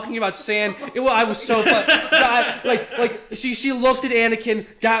was talking about sand. I was so she looked at Anakin,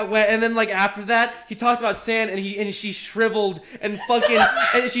 got wet, and then like after that, he talked about sand and she shriveled and fucking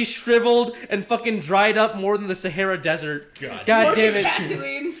dried up more than the Sahara Desert. God damn it.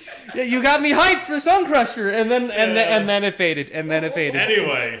 Tatooine. Yeah, you got me hyped for Sun Crusher and then it faded.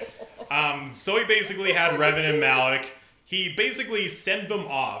 Anyway, so he basically had Revan and Malak. He basically sent them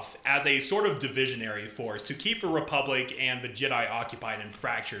off as a sort of divisionary force to keep the Republic and the Jedi occupied and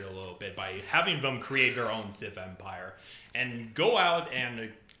fractured a little bit by having them create their own Sith Empire and go out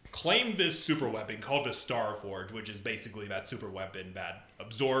and claim this super weapon called the Star Forge, which is basically that super weapon that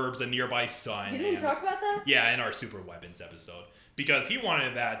absorbs a nearby sun. Didn't we talk about that? Yeah, in our super weapons episode. Because he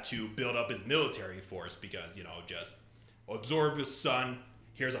wanted that to build up his military force because, just absorb the sun,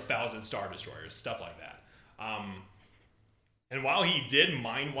 here's 1,000 Star Destroyers, stuff like that. And while he did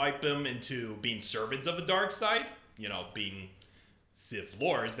mind wipe them into being servants of the dark side, being Sith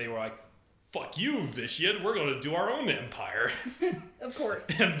Lords, they were like, fuck you, Vitiate, we're going to do our own empire. Of course.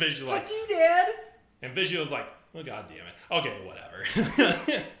 And Vitiate fuck you, Dad. And Vitiate was like, oh, god damn it. Okay, whatever.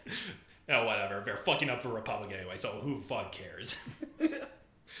 Yeah, whatever. They're fucking up the Republic anyway, so who fuck cares?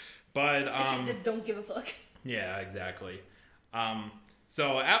 But, don't give a fuck. Yeah, exactly.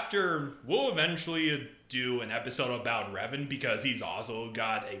 So after, we'll eventually do an episode about Revan because he's also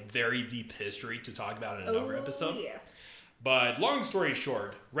got a very deep history to talk about in another episode. Yeah. But long story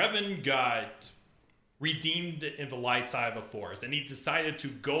short, Revan got redeemed in the light side of the Force, and he decided to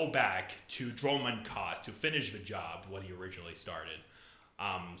go back to Dromund Kaas to finish the job what he originally started.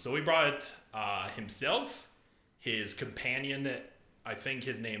 So he brought himself, his companion, I think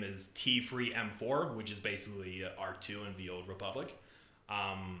his name is T3M4, which is basically R2 in the Old Republic.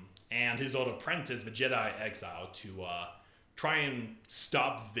 And his old apprentice, the Jedi Exile, to try and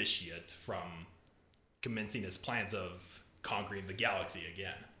stop Vitiate from commencing his plans of conquering the galaxy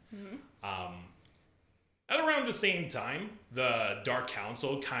again. Mm-hmm. At around the same time, the Dark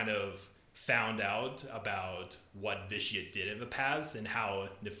Council kind of found out about what Vitiate did in the past and how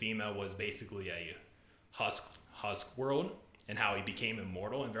Nephima was basically a husk world and how he became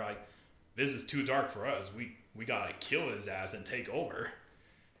immortal. And they're like, this is too dark for us. We gotta kill his ass and take over.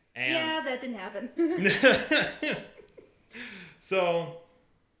 And yeah, that didn't happen. So,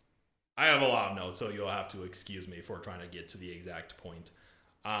 I have a lot of notes, so you'll have to excuse me for trying to get to the exact point.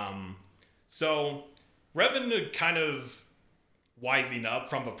 So, Revan kind of wising up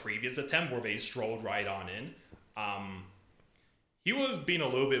from the previous attempt where they strolled right on in. He was being a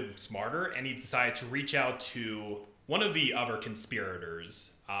little bit smarter, and he decided to reach out to one of the other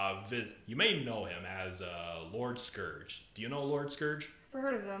conspirators. You may know him as Lord Scourge. Do you know Lord Scourge? I've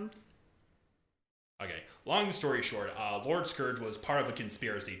heard of them. Okay, long story short, Lord Scourge was part of a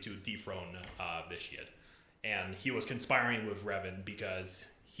conspiracy to dethrone Vitiate. And he was conspiring with Revan because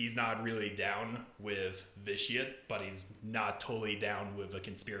he's not really down with Vitiate, but he's not totally down with the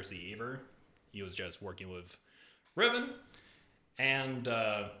conspiracy either. He was just working with Revan. And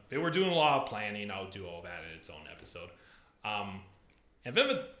they were doing a lot of planning. I'll do all that in its own episode. And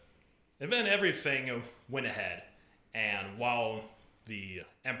then everything went ahead. And while the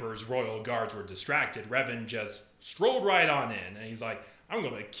Emperor's royal guards were distracted, Revan just strolled right on in. And he's like, I'm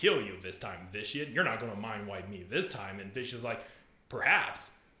going to kill you this time, Vitiate. You're not going to mind wipe me this time. And Vitiate's like, perhaps,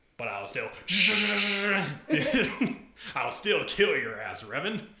 but I'll still kill your ass,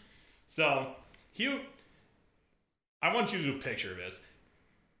 Revan. So, I want you to picture this.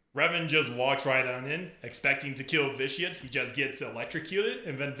 Revan just walks right on in, expecting to kill Vitiate. He just gets electrocuted,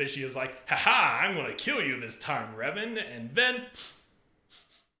 and then Vitiate's like, haha, I'm gonna kill you this time, Revan. And then,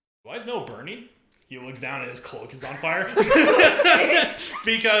 why is no burning? He looks down and his cloak is on fire.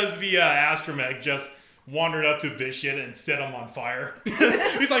 Because the astromech just wandered up to Vitiate and set him on fire.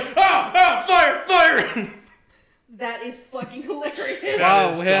 He's like, fire! That is fucking hilarious.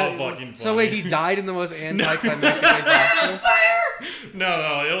 That is so fucking funny. So wait, he died in the most anticlimactic way possible? Fire!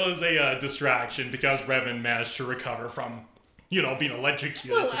 No, it was a distraction because Revan managed to recover from, being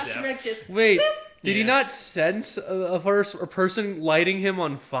electrocuted to death. Wait, Did he not sense a person lighting him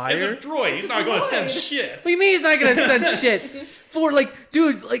on fire? It's a droid. He's not going to sense shit. What do you mean he's not gonna sense shit? For like,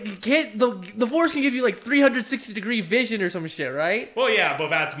 dude, like you can't. The Force can give you like 360-degree vision or some shit, right? Well, yeah, but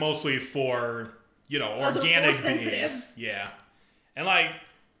that's mostly for organic Force beings. sensitive. Yeah, and like,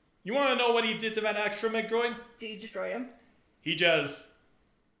 you want to know what he did to that astromech droid? Did you destroy him? He just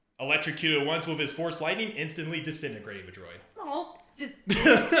electrocuted once with his Force lightning, instantly disintegrating the droid. Oh, just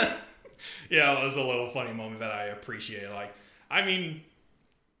Yeah, it was a little funny moment that I appreciated. Like, I mean,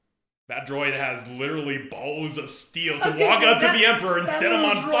 that droid has literally balls of steel to walk up to the Emperor and set him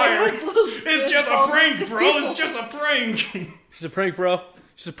on fire. It's just a prank, bro. It's just a prank. It's a prank, bro.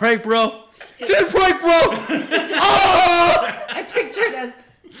 It's a prank, bro. It's a prank, bro. Oh! I picture it as,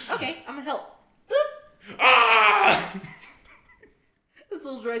 okay, I'm gonna help. Boop. Ah! This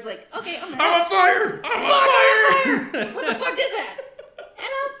little droid's like, okay, I'm gonna I'm help. on fire! I'm on fire! What the fuck did that?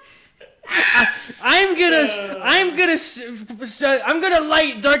 Hello? I'm gonna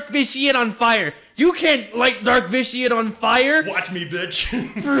light Dark Vitiate on fire. You can't light Dark Vitiate on fire. Watch me, bitch.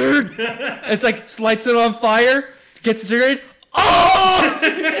 It's like lights it on fire, gets incinerated. Oh!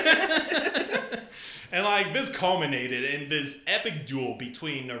 And like this culminated in this epic duel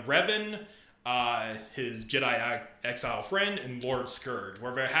between Revan, his Jedi exile friend, and Lord Scourge,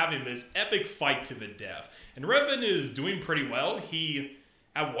 where they're having this epic fight to the death. And Revan is doing pretty well.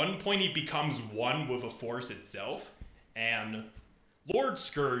 At one point, he becomes one with the Force itself, and Lord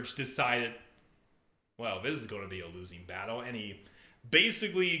Scourge decided, well, this is going to be a losing battle, and he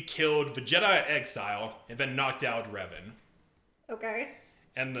basically killed the Jedi exile and then knocked out Revan. Okay.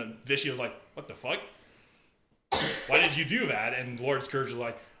 And Vishy was like, what the fuck? Why did you do that? And Lord Scourge was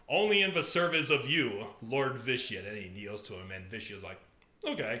like, only in the service of you, Lord Vitiate. And he kneels to him, and Vishy was like,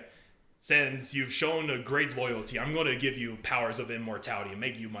 okay. Since you've shown a great loyalty, I'm going to give you powers of immortality and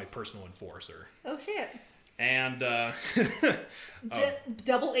make you my personal enforcer. Oh shit. And,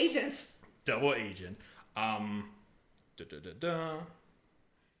 Double agent. double agent.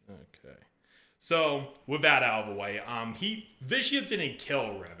 Okay. So, with that out of the way, Vitiate didn't kill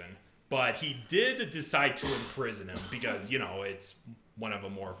Revan, but he did decide to imprison him because, it's one of the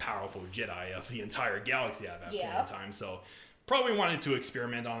more powerful Jedi of the entire galaxy at that point in time. So, probably wanted to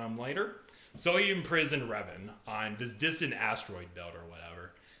experiment on him later. So he imprisoned Revan on this distant asteroid belt or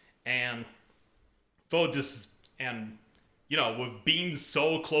whatever. And with being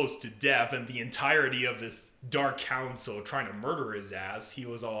so close to death and the entirety of this Dark Council trying to murder his ass, he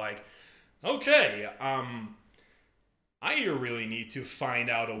was all like, okay, I really need to find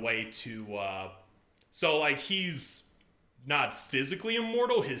out a way to, he's not physically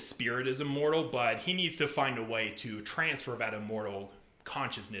immortal, his spirit is immortal, but he needs to find a way to transfer that immortal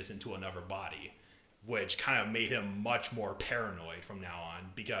consciousness into another body, which kind of made him much more paranoid from now on,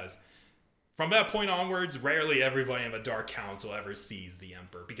 because from that point onwards, rarely everybody in the Dark Council ever sees the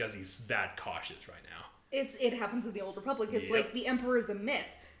Emperor, because he's that cautious right now. It happens in the Old Republic. It's like the Emperor is a myth.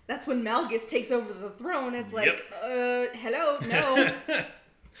 That's when Malgus takes over the throne. It's like, hello, no.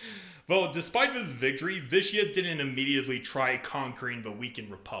 Well, despite this victory, Vitiate didn't immediately try conquering the weakened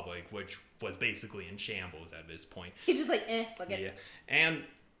Republic, which was basically in shambles at this point. He's just like, fuck it. Yeah, and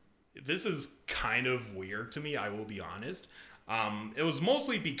this is kind of weird to me, I will be honest. It was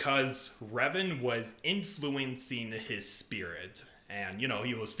mostly because Revan was influencing his spirit. And,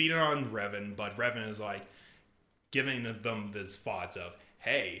 he was feeding on Revan, but Revan is like giving them this thoughts of,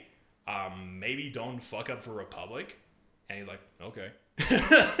 hey, maybe don't fuck up for Republic. And he's like, okay.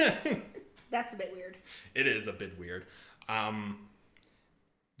 That's a bit weird. It is a bit weird.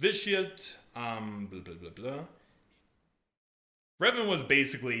 Vitiate, blah, blah, blah, blah. Revan was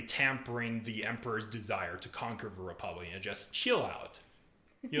basically tampering the Emperor's desire to conquer the Republic and just chill out.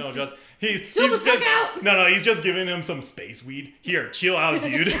 Just he's just out. No, he's just giving him some space weed. Here, chill out,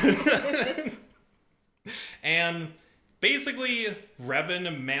 dude. And basically,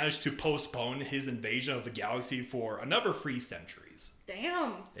 Revan managed to postpone his invasion of the galaxy for another 3 centuries.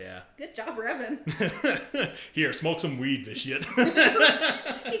 Damn. Yeah. Good job, Revan. Here, smoke some weed, Vitiate.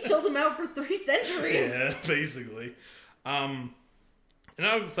 He chilled him out for 3 centuries. Yeah, basically. And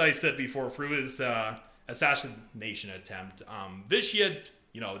as I said before, through his assassination attempt, Vitiate,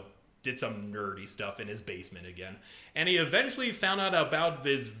 did some nerdy stuff in his basement again. And he eventually found out about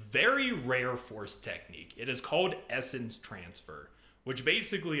this very rare Force technique. It is called essence transfer, which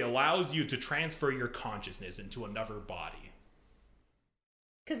basically allows you to transfer your consciousness into another body.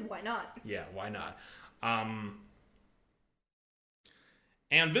 Because why not? Yeah, why not?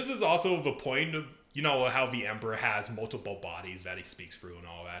 And this is also the point of, how the Emperor has multiple bodies that he speaks through and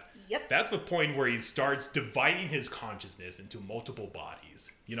all that. Yep. That's the point where he starts dividing his consciousness into multiple bodies.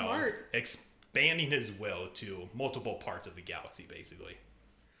 Smart. banning his will to multiple parts of the galaxy, basically.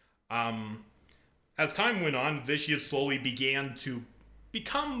 As time went on, Vitius slowly began to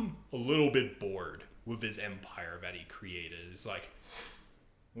become a little bit bored with his empire that he created. It's like,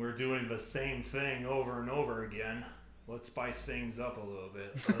 we're doing the same thing over and over again. Let's spice things up a little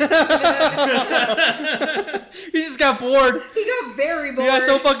bit. He just got bored. He got very bored. He got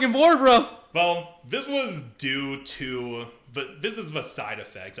so fucking bored, bro. Well, this was due to this is the side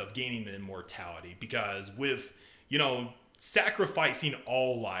effect of gaining immortality, because with, sacrificing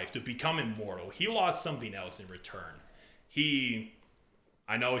all life to become immortal, he lost something else in return.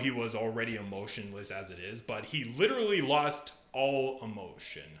 I know he was already emotionless as it is, but he literally lost all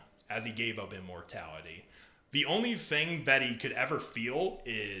emotion as he gave up immortality. The only thing that he could ever feel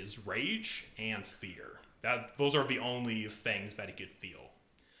is rage and fear. Those are the only things that he could feel.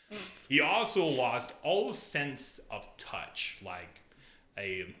 He also lost all sense of touch, like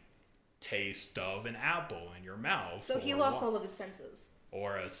a taste of an apple in your mouth. So he lost all of his senses.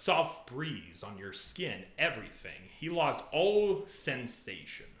 Or a soft breeze on your skin, everything. He lost all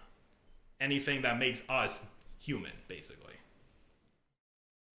sensation. Anything that makes us human, basically.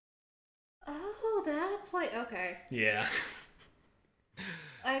 Oh, that's why. Okay. Yeah.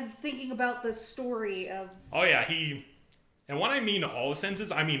 I'm thinking about the story of... Oh, yeah, and when I mean all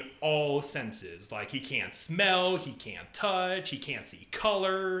senses, I mean all senses. Like, he can't smell, he can't touch, he can't see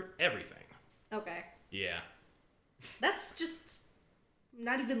color, everything. Okay. Yeah. That's just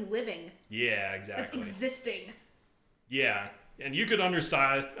not even living. Yeah, exactly. That's existing. Yeah, and you could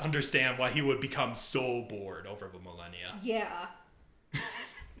understand why he would become so bored over the millennia. Yeah.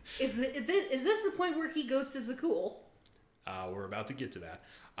 Is this the point where he goes to Zakul? We're about to get to that.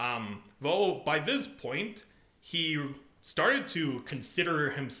 Well, by this point, he started to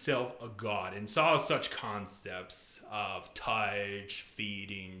consider himself a god and saw such concepts of touch,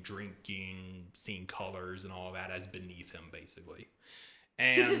 feeding, drinking, seeing colors, and all that as beneath him, basically.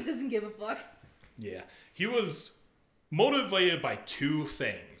 And He just doesn't give a fuck. yeah, he was motivated by two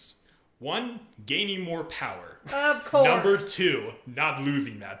things. One, gaining more power. Of course. Number two, not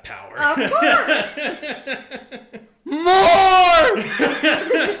losing that power. Of course. More!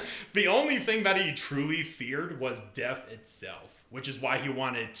 The only thing that he truly feared was death itself, which is why he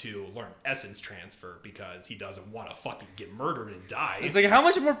wanted to learn essence transfer, because he doesn't want to fucking get murdered and die. It's like, how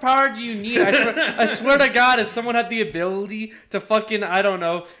much more power do you need? I swear to God, if someone had the ability to fucking, I don't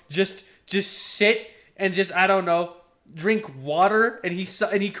know, just sit and just, I don't know, drink water, and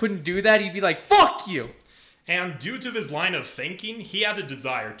he couldn't do that, he'd be like, fuck you! And due to his line of thinking, he had a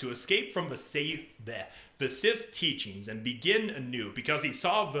desire to escape from the Sith teachings and begin anew, because he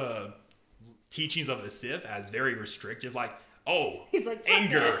saw the teachings of the Sith as very restrictive, like, oh, He's like, "Fuck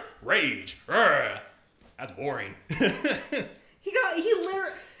anger, this." rage, that's boring.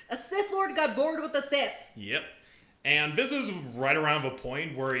 A Sith Lord got bored with the Sith. Yep. And this is right around the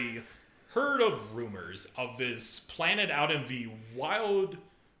point where he heard of rumors of this planet out in the wild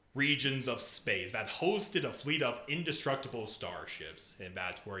regions of space that hosted a fleet of indestructible starships, and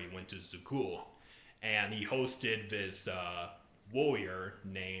that's where he went to Zakul. And he hosted this warrior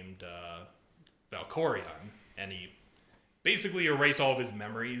named Valkorion, and he basically erased all of his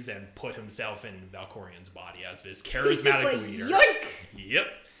memories and put himself in Valkorion's body as this charismatic leader. Yoink! Yep.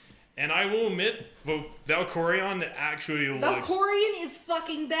 And I will admit, Valkorion actually looks... Valkorion is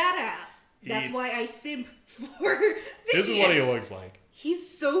fucking badass. That's why I simp for Vitius. This is what he looks like.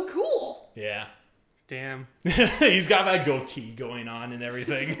 He's so cool. Yeah. Damn. He's got that goatee going on and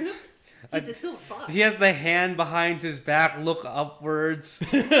everything. He's a silver fox. He has the hand behind his back, look upwards,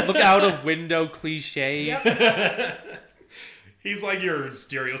 look out of window cliche. Yep. He's like your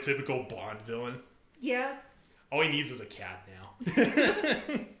stereotypical Bond villain. Yeah. All he needs is a cat now.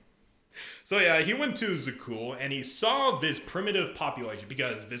 So yeah, he went to Zakul and he saw this primitive population,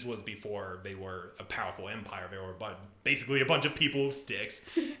 because this was before they were a powerful empire. They were basically a bunch of people with sticks.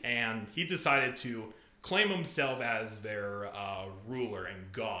 And he decided to claim himself as their ruler and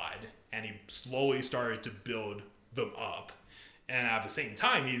god. And he slowly started to build them up. And at the same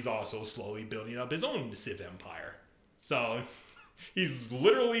time, he's also slowly building up his own Sith empire. So he's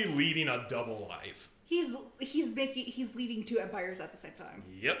literally leading a double life. He's leading two empires at the same time.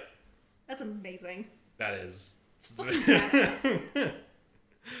 Yep. That's amazing. That is. Fucking badass.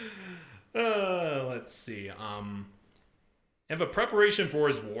 Let's see. In the preparation for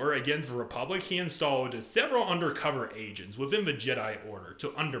his war against the Republic, he installed several undercover agents within the Jedi Order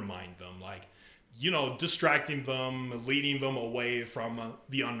to undermine them, like, distracting them, leading them away from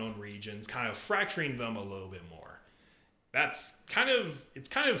the unknown regions, kind of fracturing them a little bit more. It's kind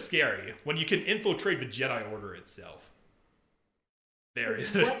of scary when you can infiltrate the Jedi Order itself. There.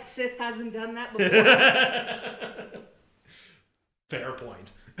 What Sith hasn't done that before? Fair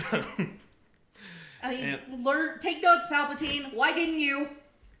point. I mean, take notes, Palpatine. Why didn't you?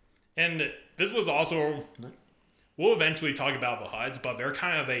 And this was also... We'll eventually talk about the Hutts, but they're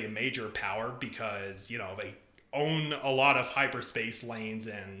kind of a major power because, you know, they own a lot of hyperspace lanes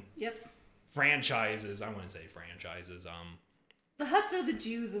and franchises. I wouldn't say franchises. The Hutts are the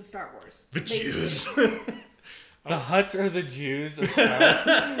Jews of Star Wars. The Jews. The Hutts are the Jews of Star Wars.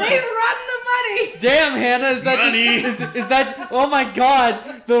 They run the money. Damn, Hannah, is that money? Is that? Oh my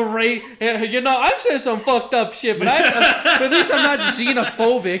God, the rate. You know, I'm saying some fucked up shit, but at least I'm not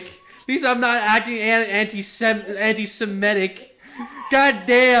xenophobic. At least I'm not acting anti-Semitic. God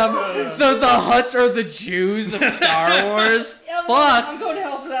damn, the Hutts are the Jews of Star Wars. Fuck. I'm going to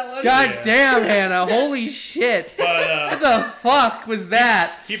hell for that one. God damn, Hannah. Holy shit. But, what the fuck was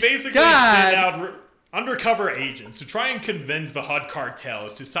that? He basically sent out undercover agents to try and convince the Hutt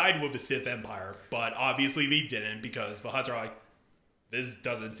cartels to side with the Sith Empire. But obviously they didn't because the Hutts are like, this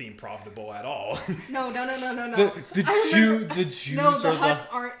doesn't seem profitable at all. No. The Jews no, the are Hutts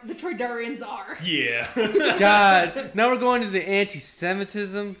aren't. The Tridarians are. Yeah. God, now we're going to the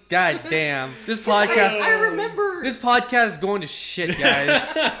anti-Semitism. God damn, this podcast. I remember. This podcast is going to shit, guys.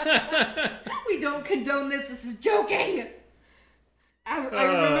 We don't condone this. This is joking. I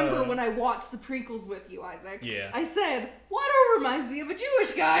remember when I watched the prequels with you, Isaac. Yeah. I said, Watto reminds me of a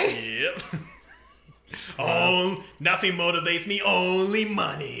Jewish guy. Yep. Oh, nothing motivates me, only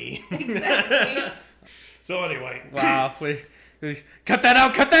money. Exactly. So anyway. Wow. Cut that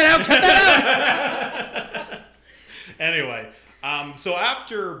out. Anyway, so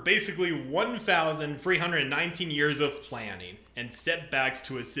after basically 1,319 years of planning and setbacks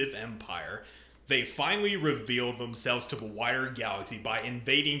to a Sith Empire, they finally revealed themselves to the wider galaxy by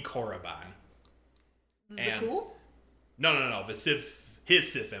invading Korriban. Is it cool? No.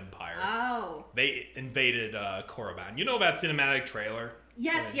 His Sith Empire. Oh. They invaded Korriban. You know that cinematic trailer?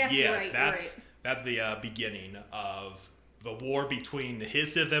 Yes, right. That's the beginning of the war between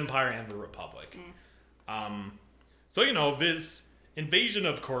his Sith Empire and the Republic. So, you know, this invasion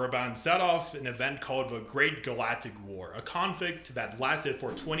of Korriban set off an event called the Great Galactic War, a conflict that lasted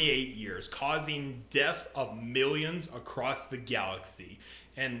for 28 years, causing death of millions across the galaxy,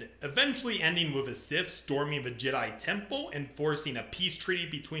 and eventually ending with the Sith storming the Jedi Temple and forcing a peace treaty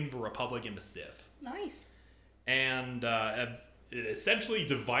between the Republic and the Sith. Nice. And it essentially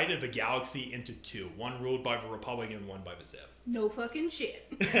divided the galaxy into two, one ruled by the Republic and one by the Sith. No fucking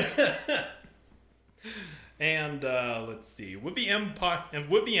shit. And let's see, with the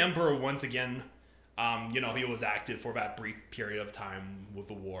Emperor once again, you know, he was active for that brief period of time with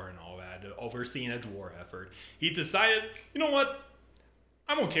the war and all that, overseeing its war effort. He decided, you know what?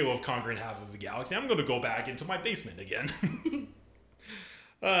 I'm okay with conquering half of the galaxy. I'm going to go back into my basement again.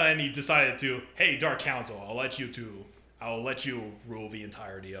 And he decided to, hey, Dark Council, I'll let you rule the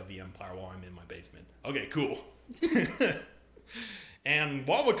entirety of the Empire while I'm in my basement. Okay, cool. And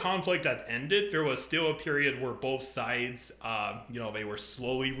while the conflict had ended, there was still a period where both sides, you know, they were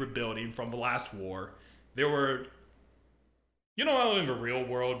slowly rebuilding from the last war. There were, you know how in the real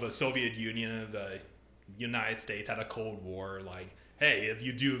world, the Soviet Union and the United States had a Cold War, like, hey, if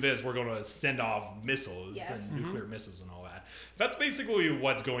you do this, we're going to send off missiles and nuclear missiles and all that. That's basically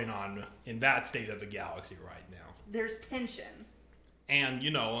what's going on in that state of the galaxy right now. There's tension. And, you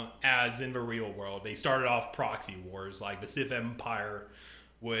know, as in the real world, they started off proxy wars, like the Sith Empire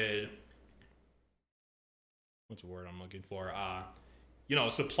would... What's the word I'm looking for? You know,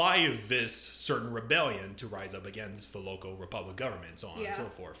 supply this certain rebellion to rise up against the local Republic government, so on and so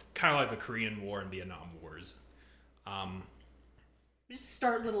forth. Kind of like the Korean War and Vietnam Wars. Just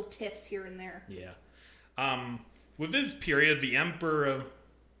start little tiffs here and there. Yeah. With this period, the Emperor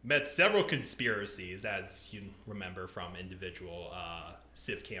met several conspiracies, as you remember from individual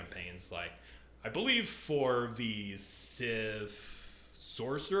Sith campaigns. Like, I believe for the Sith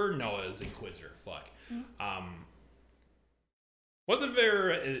Sorcerer, no, it was Inquisitor. Fuck. Wasn't there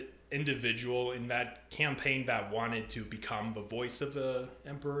an individual in that campaign that wanted to become the voice of the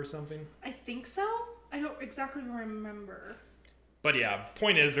Emperor or something? I think so. I don't exactly remember. But yeah,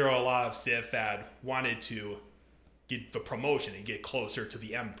 point is, there are a lot of Sith that wanted to get the promotion and get closer to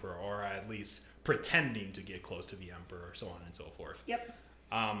the Emperor, or at least pretending to get close to the Emperor, so on and so forth. Yep.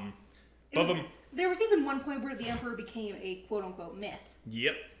 There was even one point where the Emperor became a quote-unquote myth.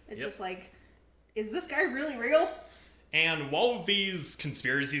 Yep. It's just like, is this guy really real? And while these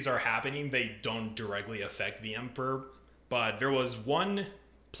conspiracies are happening, they don't directly affect the Emperor, but there was one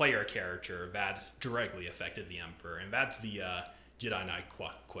player character that directly affected the Emperor, and that's the Jedi Knight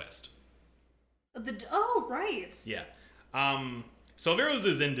Quest. Oh, right. Yeah. So there was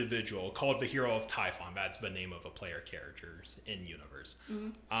this individual called the Hero of Typhon. That's the name of a player characters in universe.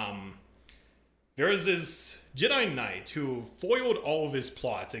 There was this Jedi Knight who foiled all of his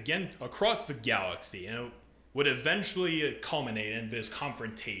plots again across the galaxy, and it would eventually culminate in this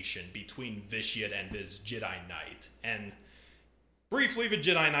confrontation between Vitiate and this Jedi Knight. And briefly, the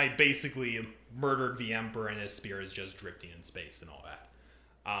Jedi Knight basically murdered the Emperor, and his spear is just drifting in space and all that.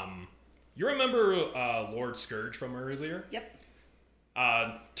 You remember Lord Scourge from earlier? Yep.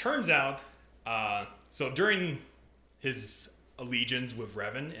 Turns out, so during his allegiance with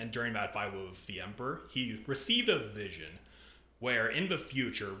Revan and during that fight with the Emperor, he received a vision where in the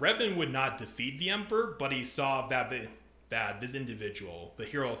future, Revan would not defeat the Emperor, but he saw that this individual, the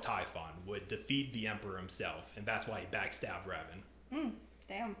Hero of Typhon, would defeat the Emperor himself, and that's why he backstabbed Revan.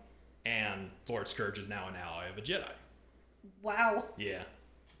 Damn. And Lord Scourge is now an ally of a Jedi. Wow. Yeah.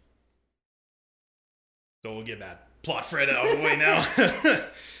 So we'll get that plot thread out of the way now.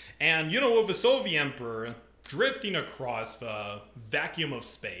 And, with the Soviet Emperor drifting across the vacuum of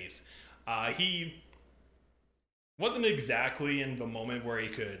space, he wasn't exactly in the moment where he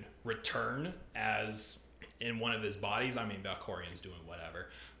could return as in one of his bodies. I mean, Valkorian's doing whatever.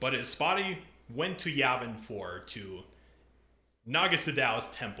 But his body went to Yavin 4 to Naga Sadow's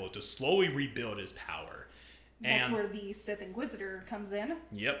temple to slowly rebuild his power. That's where the Sith Inquisitor comes in.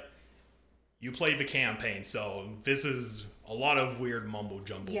 Yep. You played the campaign, so this is a lot of weird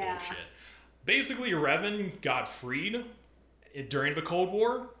mumbo-jumbo bullshit. Basically, Revan got freed during the Cold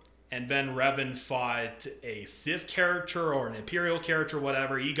War, and then Revan fought a Sith character or an Imperial character,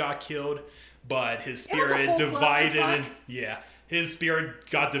 whatever. He got killed, but his spirit divided. His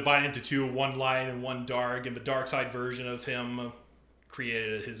spirit got divided into two, one light and one dark, and the dark side version of him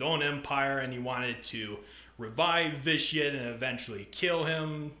created his own empire, and he wanted to revive Vitiate and eventually kill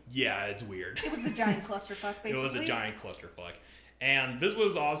him. Yeah, it's weird. It was a giant clusterfuck, basically. It was a giant clusterfuck. And this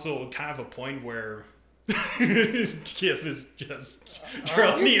was also kind of a point where Kif is just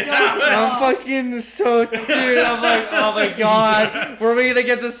drilling me out. I'm fucking so dude. I'm like, oh my god, where are we gonna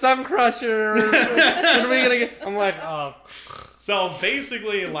get the Sun Crusher? When are we gonna get? I'm like, oh. So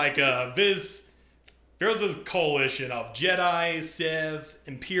basically, like there's this coalition of Jedi, Sith,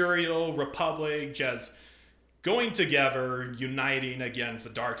 Imperial, Republic, just going together, uniting against the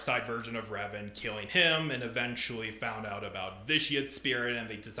dark side version of Revan, killing him, and eventually found out about Vitiate's spirit, and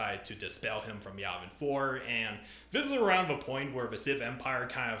they decided to dispel him from Yavin 4. And this is around the point where the Sith Empire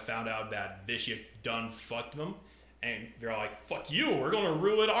kind of found out that Vitiate done fucked them. And they're like, fuck you, we're gonna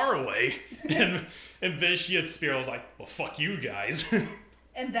rule it our way. and Vitiate's spirit was like, well, fuck you guys.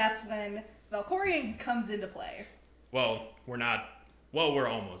 And that's when Valkorian comes into play. Well, we're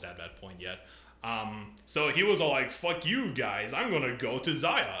almost at that point yet. So he was all like, fuck you guys, I'm gonna go to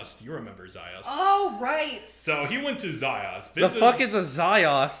Ziost. You remember Ziost. Oh, right. So he went to Ziost. Fuck is a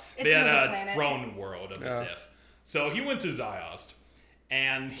Ziost? They had a throne world of the Sith. So he went to Ziost,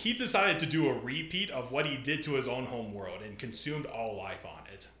 and he decided to do a repeat of what he did to his own home world and consumed all life on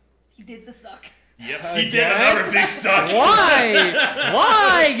it. He did the suck. Yep, he did another big suck. Why?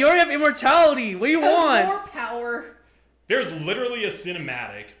 Why? You already have immortality. What do you want? More power. There's literally a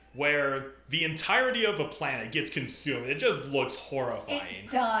cinematic where the entirety of the planet gets consumed. It just looks horrifying.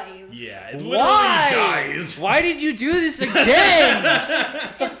 It dies. Yeah, it literally dies. Why did you do this again?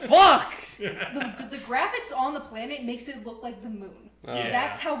 The fuck? The graphics on the planet makes it look like the moon. Yeah.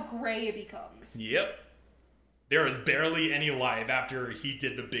 That's how gray it becomes. Yep. There is barely any life after he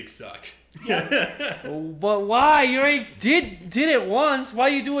did the big suck. But why? You already did it once. Why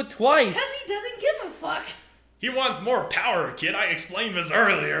you do it twice? Because he doesn't give a fuck. He wants more power, kid. I explained this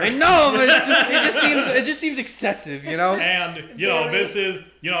earlier. I know, but it just seems excessive, you know? And, this is,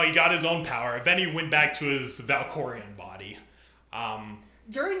 he got his own power. Then he went back to his Valkorian body.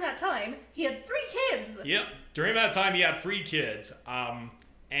 During that time, he had 3 kids. Yep. During that time, he had 3 kids.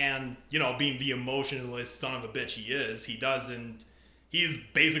 And, being the emotionless son of a bitch he is, he's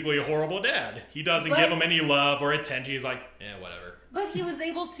basically a horrible dad. He doesn't give him any love or attention. He's like, whatever. But he was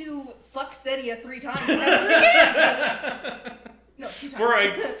able to fuck Sedia 3 times and have 3 kids. No, 2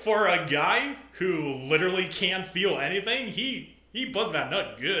 times. For a guy who literally can't feel anything, he buzzed that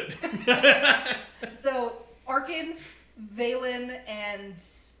nut good. So, Arkin, Valen, and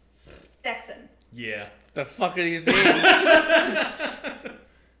Dexon. Yeah. The fuck are these names?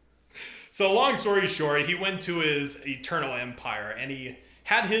 So long story short, he went to his Eternal Empire, and he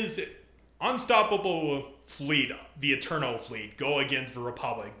had his unstoppable fleet, the Eternal Fleet, go against the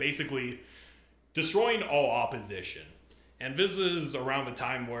Republic, basically destroying all opposition. And this is around the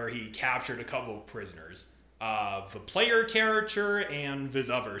time where he captured a couple of prisoners. The player character and this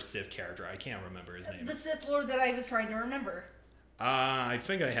other Sith character. I can't remember his name. The Sith Lord that I was trying to remember. I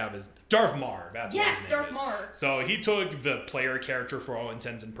think I have his Darth Marr. That's what Yes, his name Darth is. Marr. So he took the player character for all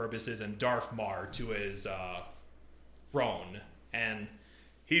intents and purposes and Darth Marr to his throne, and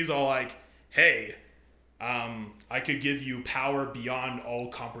he's all like, "Hey, I could give you power beyond all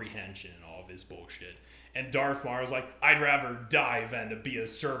comprehension," and all of his bullshit. And Darth Marr was like, "I'd rather die than to be a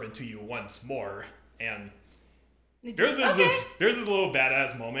servant to you once more." And there's this little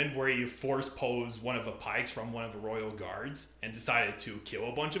badass moment where he force posed one of the pikes from one of the royal guards and decided to kill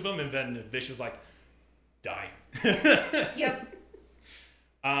a bunch of them, and then Vish was like, "Die." Yep.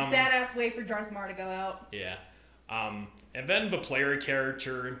 Badass way for Darth Marr to go out. Yeah. And then the player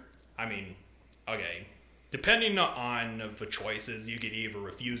character, I mean, okay, depending on the choices, you could either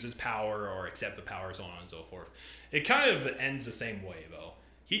refuse his power or accept the power, so on and so forth. It kind of ends the same way, though.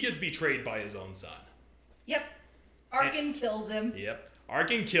 He gets betrayed by his own son. Yep. Arkin kills him. Yep.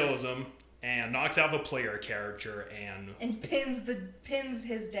 Arkin kills him and knocks out the player character and pins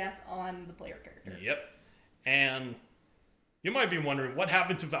his death on the player character. Yep. And you might be wondering, what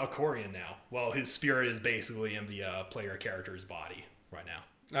happened to Valkorion now? Well, his spirit is basically in the player character's body right now.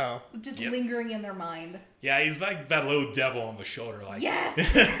 Oh. Just lingering in their mind. Yeah, he's like that little devil on the shoulder. Like, yes!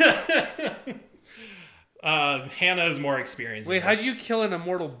 Hannah is more experienced. Wait, how do you kill an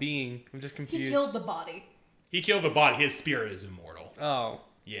immortal being? I'm just confused. He killed the body. He killed the body. His spirit is immortal. Oh.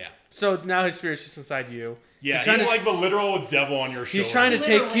 Yeah. So now his spirit's just inside you. Yeah, he's like the literal devil on your shoulder.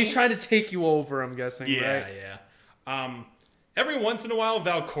 He's trying to take you over, I'm guessing, right? Yeah. Every once in a while,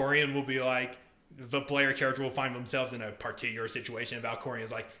 Valkorion will be like, the player character will find themselves in a particular situation, and Valkorion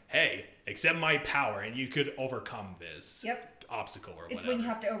is like, "Hey, accept my power, and you could overcome this obstacle or whatever." It's when you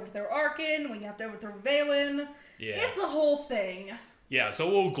have to overthrow Arkin, when you have to overthrow Valen. Yeah. It's a whole thing. Yeah, so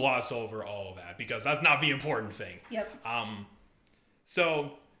we'll gloss over all of that, because that's not the important thing. Yep.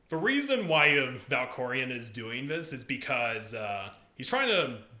 So, the reason why Valkorion is doing this is because he's trying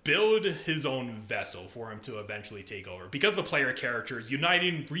to build his own vessel for him to eventually take over. Because the player character is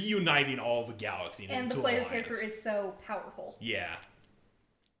reuniting all the galaxy into and the player character is so powerful. Yeah.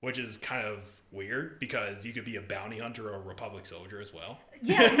 Which is kind of weird, because you could be a bounty hunter or a Republic soldier as well.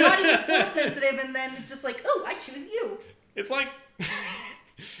 Yeah, not even force sensitive, and then it's just like, oh, I choose you. It's like...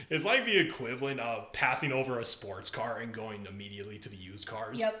 It's like the equivalent of passing over a sports car and going immediately to the used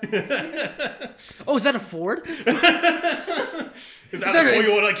cars. Yep. Oh, is that a Ford? Is that a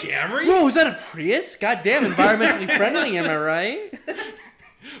Toyota Camry? Bro, is that a Prius? Goddamn, environmentally friendly, am I right?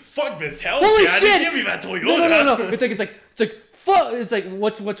 Fuck this hell, Holy Daddy, shit! give me that Toyota. No. It's like fuck. It's like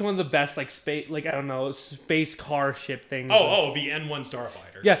what's one of the best like space, like I don't know, space car ship things. Oh, the N1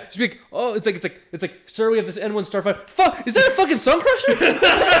 Starfighter. Yeah, it's like, oh, it's like, sir, we have this N1 Starfighter. Fuck, is that a fucking Sun Crusher?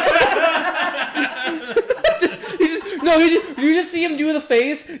 You just see him do the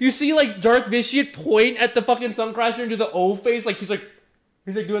face. You see like Dark Vitiate point at the fucking Sun Crusher and do the O face, like he's like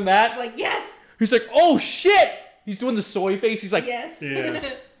doing that. Like yes. He's like, oh shit. He's doing the soy face. He's like, yes.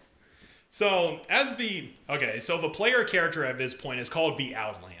 Yeah. So the player character at this point is called the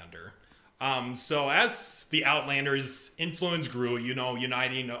Outlander. So as the Outlander's influence grew,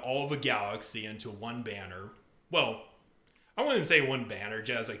 uniting all of the galaxy into one banner. Well, I wouldn't say one banner,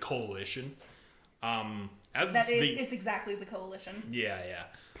 just a coalition. It's exactly the coalition. Yeah.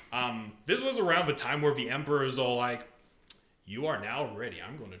 This was around the time where the Emperor is all like, "You are now ready.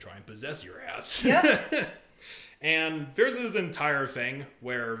 I'm going to try and possess your ass." Yep. And there's this entire thing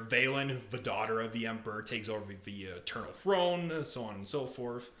where Valen, the daughter of the Emperor, takes over the Eternal Throne, so on and so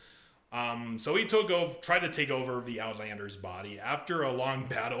forth. So he tried to take over the Outlander's body after a long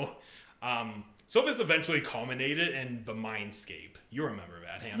battle. So this eventually culminated in the Mindscape. You remember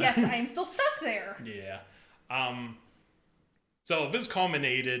that, Hannah? Yes, I'm still stuck there. Yeah. So this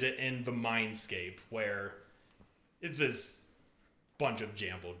culminated in the Mindscape, where it's this bunch of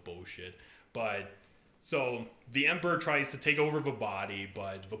jumbled bullshit. But so the Emperor tries to take over the body,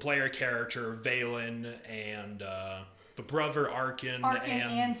 but the player character Valen and the brother Arkin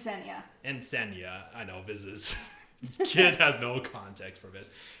and Senya. And Senya. I know this is kid has no context for this,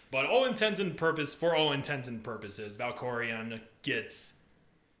 but for all intents and purposes, Valkorion gets.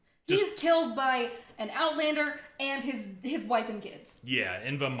 He's killed by an Outlander and his wife and kids. Yeah,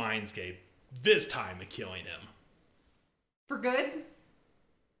 in the Mindscape. This time, killing him. For good?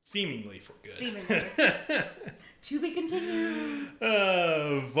 Seemingly for good. Seemingly. To be continued.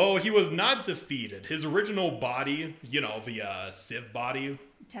 Though he was not defeated. His original body, the Civ body.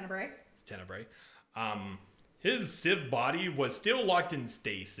 Tenebrae. His Civ body was still locked in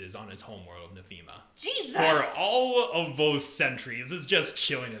stasis on his homeworld of Nefima. Jesus! For all of those centuries, it's just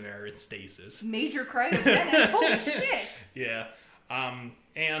chilling in there in stasis. Major cryogenics. Holy shit! Yeah.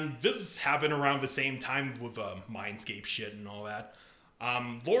 And this happened around the same time with Mindscape shit and all that.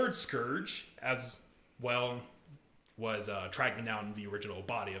 Lord Scourge, as well, was tracking down the original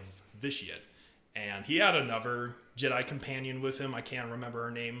body of Vitiate. And he had another Jedi companion with him. I can't remember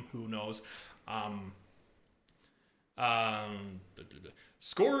her name. Who knows?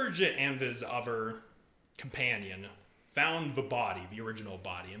 Scourge and his other companion found the body, the original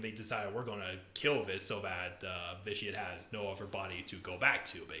body, and they decided we're going to kill this so that Vitiate has no other body to go back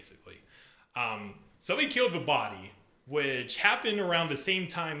to, basically. So they killed the body, which happened around the same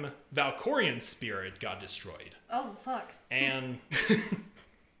time Valkorian's spirit got destroyed. Oh, fuck. And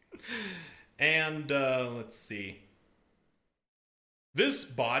let's see. This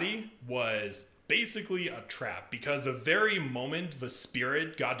body was basically a trap because the very moment the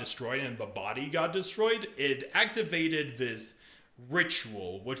spirit got destroyed and the body got destroyed, it activated this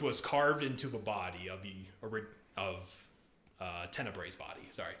ritual which was carved into the body of Tenebrae's body.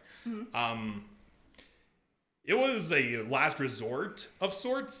 Sorry. Mm-hmm. It was a last resort of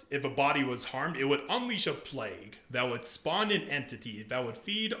sorts. If a body was harmed, it would unleash a plague that would spawn an entity that would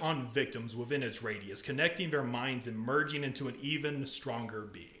feed on victims within its radius, connecting their minds and merging into an even stronger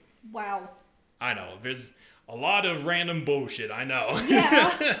being. Wow. I know, there's a lot of random bullshit, I know.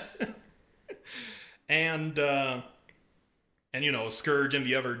 Yeah. and you know, Scourge and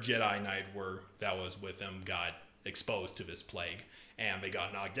the other Jedi Knight that was with him got exposed to this plague, and they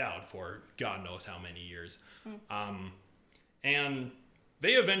got knocked out for God knows how many years. And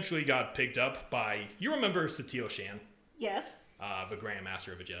they eventually got picked up by, you remember Satele Shan? Yes. The Grand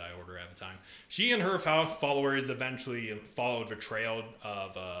Master of the Jedi Order at the time. She and her followers eventually followed the trail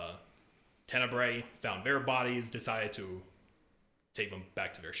of Tenebrae, found their bodies, decided to take them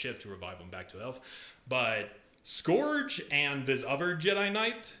back to their ship to revive them back to Elf. But Scourge and this other Jedi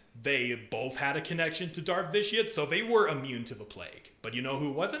Knight, they both had a connection to Darth Vitiate, so they were immune to the plague. But you know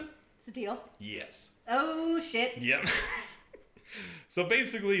who wasn't? Satele? Yes. Oh, shit. Yep. So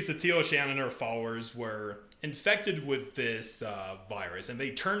basically, Satele Shan and her followers were infected with this virus, and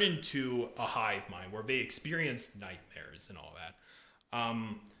they turned into a hive mind where they experienced nightmares and all that.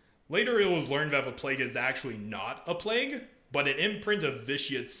 Later, it was learned that the plague is actually not a plague, but an imprint of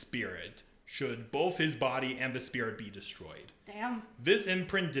Vitiate's spirit, should both his body and the spirit be destroyed. Damn. This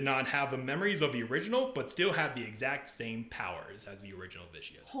imprint did not have the memories of the original, but still had the exact same powers as the original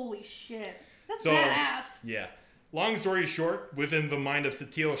Vitiate. Holy shit. That's So, badass. Yeah. Long story short, within the mind of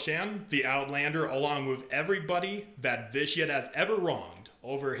Satele Shan, the Outlander, along with everybody that Vitiate has ever wronged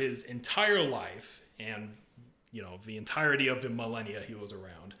over his entire life, and, you know, the entirety of the millennia he was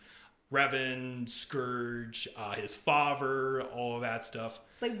around, Revan, Scourge, his father, all of that stuff.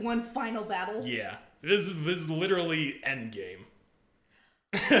 Like one final battle. Yeah. This is literally Endgame.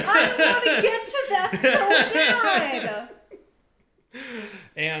 I want to get to that so bad.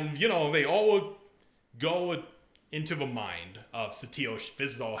 And, you know, they all go into the mind of Satele.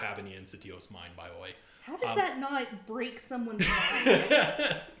 This is all happening in Satele's mind, by the way. How does that not break someone's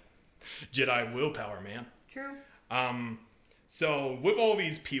mind? Jedi willpower, man. True. So, with all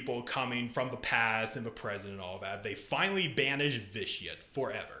these people coming from the past and the present and all that, they finally banish Vitiate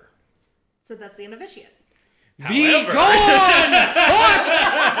forever. So that's the end of Vitiate. Be However, gone!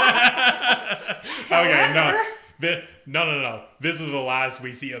 okay, no. This is the last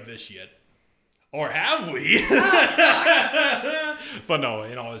we see of Vitiate. Or have we? But no,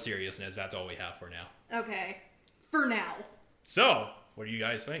 in all seriousness, that's all we have for now. Okay. For now. So, what do you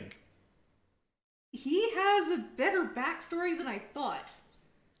guys think? He has a better backstory than I thought.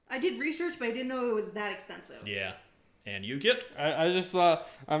 I did research, but I didn't know it was that extensive. Yeah. And you get? I just thought,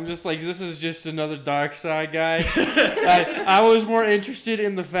 I'm just like, this is just another dark side guy. I was more interested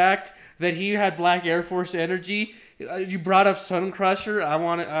in the fact that he had Black Air Force energy. You brought up Sun Crusher. I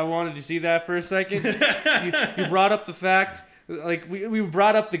wanted to see that for a second. You brought up the fact, like, we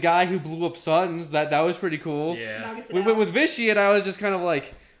brought up the guy who blew up suns. That was pretty cool. Yeah. With Vitiate, I was just kind of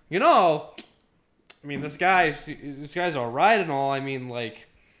like, you know, I mean, this guy's all right and all. I mean,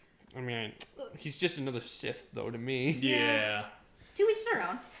 he's just another Sith, though, to me. Yeah. To each their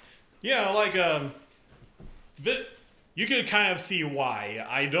own. Yeah, like, you could kind of see why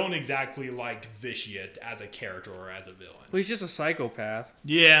I don't exactly like Vitiate as a character or as a villain. Well, he's just a psychopath.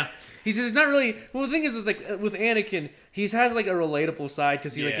 Yeah. He's just not really. Well, the thing is like with Anakin, he has like a relatable side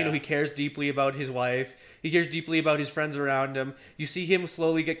because he he cares deeply about his wife. He cares deeply about his friends around him. You see him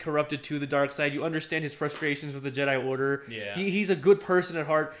slowly get corrupted to the dark side. You understand his frustrations with the Jedi Order. Yeah. He's a good person at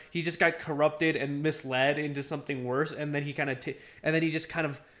heart. He just got corrupted and misled into something worse, and then he just kind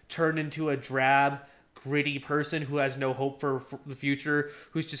of turned into a drab, gritty person who has no hope for the future,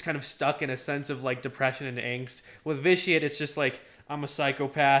 who's just kind of stuck in a sense of like depression and angst. With Vitiate, it's just like, I'm a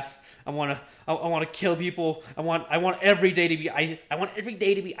psychopath. I want to kill people. I want every day to be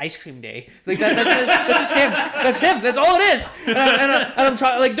ice cream day. Like that's just him. That's him. That's all it is. And I'm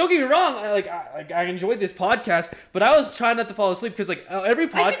trying. Like, don't get me wrong. I enjoyed this podcast, but I was trying not to fall asleep because like every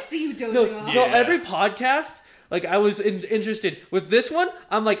I could see you dozing off. no, every podcast. Like I was interested with this one.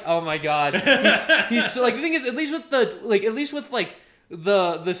 I'm like, oh my god. He's like, the thing is, at least with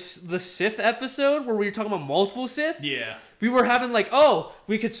the Sith episode where we were talking about multiple Sith. Yeah. We were having like, oh,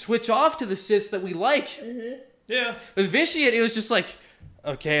 we could switch off to the Siths that we like. Mm-hmm. Yeah. With Vitiate, it was just like,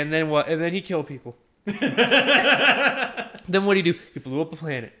 okay, and then what? And then he killed people. Then what do you do? He blew up a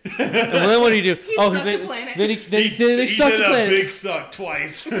planet. And then what do you do? He sucked a planet. Then he He sucked did a planet. a big suck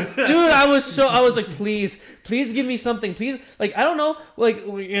twice. Dude, I was like, please give me something, please. Like, I don't know, like,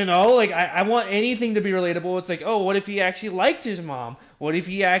 you know, like, I want anything to be relatable. It's like, oh, what if he actually liked his mom? What if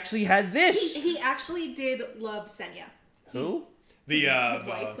he actually had this? He actually did love Senya. Who? The His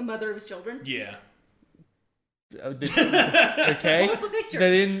wife, the mother of his children. yeah. Okay. Pull up a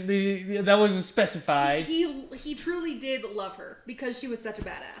picture. That wasn't specified. He truly did love her because she was such a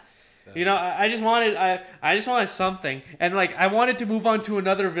badass. You know, I just wanted something, and like I wanted to move on to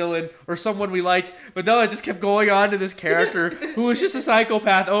another villain or someone we liked, but no, I just kept going on to this character who was just a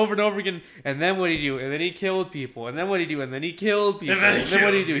psychopath over and over again. And then what did he do? And then he killed people. And then what did he do? And then he killed people. And then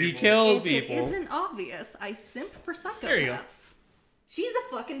what did he do? He killed If people. it isn't obvied, I simp for There you go. psychopaths. She's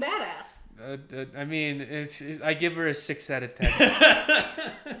a fucking badass. I mean, I give her a 6 out of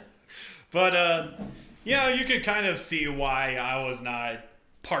 10. But yeah, you could kind of see why I was not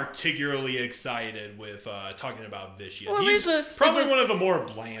particularly excited with talking about Vitiate. Well, He's Lisa, probably one of the more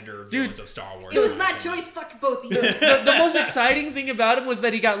blander villains of Star Wars. It was my choice. Fuck both of you. The most exciting thing about him was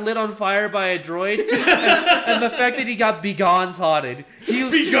that he got lit on fire by a droid, and the fact that he got begone thoughted.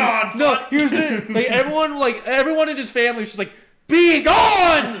 Begone! No, he was like everyone in his family was just like, be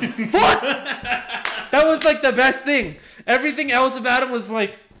gone! Fuck! That was like the best thing. Everything else about him was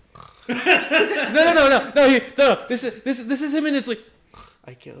like, no. This is him, and it's like,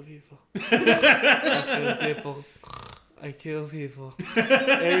 I kill people. I kill people.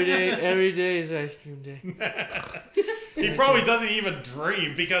 Every day is ice cream day. He probably doesn't even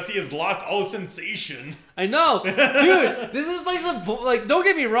dream because he has lost all sensation. I know, dude. This is like don't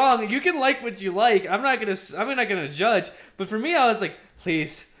get me wrong. You can like what you like. I'm not gonna judge. But for me, I was like,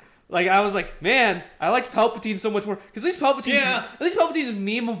 please. Like I was like, man, I like Palpatine so much more because at least Palpatine's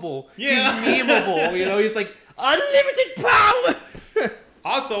memeable. Yeah. He's memeable. You know, he's like unlimited power.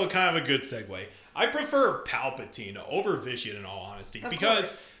 Also, kind of a good segue. I prefer Palpatine over Vitiate in all honesty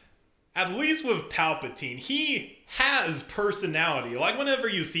because at least with Palpatine, he has personality. Like whenever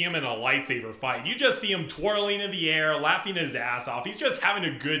you see him in a lightsaber fight, you just see him twirling in the air, laughing his ass off. He's just having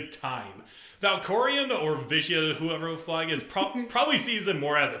a good time. Valkorion or Vitiate, whoever the flag is, probably sees him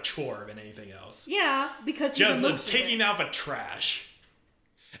more as a chore than anything else. Yeah, because he's Just emotionless. taking out the trash.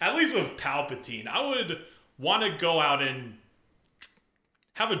 At least with Palpatine, I would want to go out and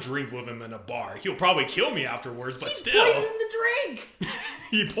have a drink with him in a bar. He'll probably kill me afterwards, but He still. poisoned the drink.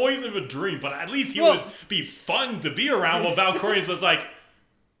 He poisoned the drink, but at least he would be fun to be around. While Valkorion's just like,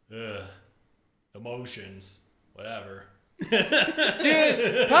 emotions, whatever. Dude,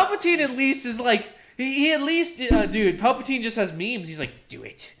 Palpatine at least is like, he at least, dude, Palpatine just has memes. He's like, do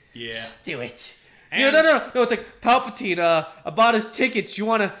it. Yeah. Just do it. And- No, it's like, Palpatine, I bought his tickets. Do you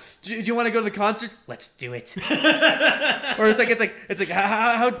wanna go to the concert? Let's do it. Or it's like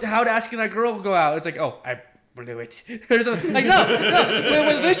how to asking that girl to go out. It's like, oh, I blew it. Or something. Like no.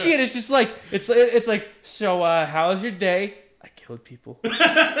 With this shit, it's just like it's like, so how was your day? I killed people. I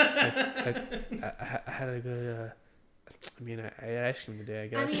had a good. I had ice cream today, I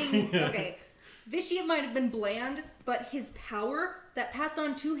guess. I mean, okay. Vitiate might have been bland, but his power that passed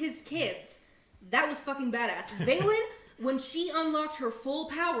on to his kids, that was fucking badass. Valen, when she unlocked her full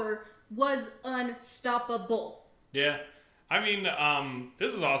power, was unstoppable. Yeah. I mean,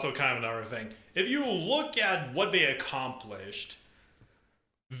 this is also kind of another thing. If you look at what they accomplished,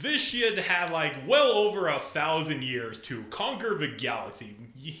 Vitiate had like well over 1,000 years to conquer the galaxy.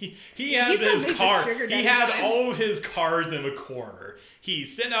 He had He's his got card. sugar He daddy had vibes. all of his cards in the corner. He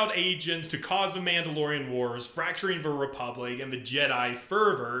sent out agents to cause the Mandalorian Wars, fracturing the Republic and the Jedi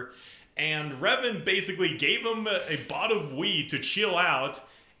further. And Revan basically gave him a bot of weed to chill out,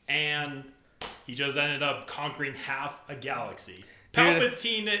 and he just ended up conquering half a galaxy.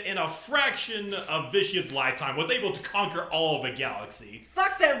 Palpatine, in a fraction of Vitiate's lifetime, was able to conquer all of a galaxy.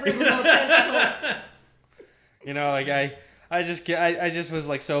 Fuck that Riverboat testicle. You know, like I just was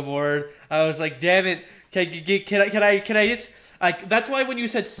like so bored. I was like, damn it! Can I just? Like that's why when you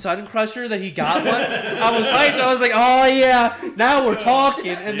said Sun Crusher that he got one, I was hyped. I was like, oh yeah, now we're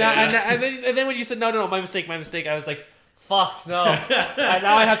talking. And, and then when you said no, my mistake, I was like, fuck no. And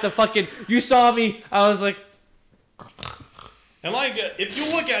now I have to fucking. You saw me. I was like. And like, if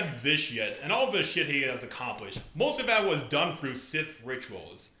you look at this shit and all the shit he has accomplished, most of that was done through Sith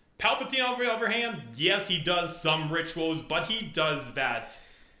rituals. Palpatine, on the other hand, yes, he does some rituals, but he does that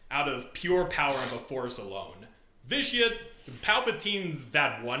out of pure power of the Force alone. This shit, Palpatine's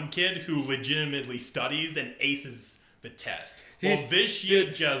that one kid who legitimately studies and aces the test. Well, this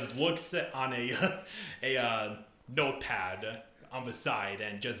shit just looks on a notepad on the side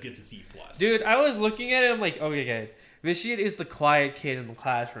and just gets a C+. Dude, I was looking at it, I'm like, okay. Vitiate is the quiet kid in the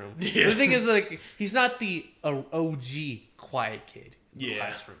classroom. Yeah. The thing is, like, he's not the OG quiet kid in the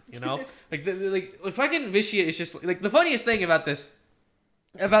classroom, you know? like fucking Vitiate is just, like, the funniest thing about the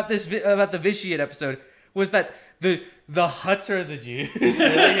Vitiate episode was that the Hutts are the Jews.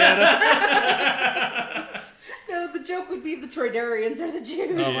 No, the joke would be the Tridarians are the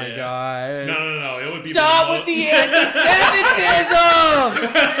Jews. Oh my god. No, it would be... Stop with the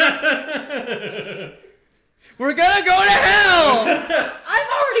anti-Semitism! We're gonna go to hell! I'm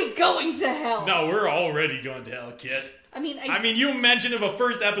already going to hell. No, we're already going to hell, kid. I mean, you mentioned in the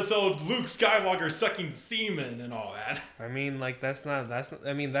first episode Luke Skywalker sucking semen and all that. I mean, like that's not.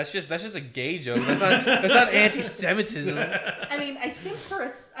 I mean, that's just a gay joke. That's not anti-Semitism. I mean, I simp for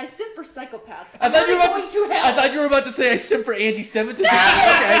psychopaths. I thought you were about to say I simp for anti-Semitism.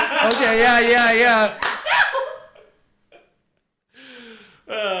 No! Okay, yeah.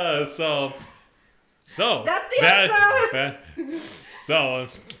 No! So that's the episode. So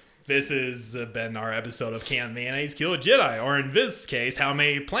this has been our episode of Can Mayonnaise Kill a Jedi, or in this case, how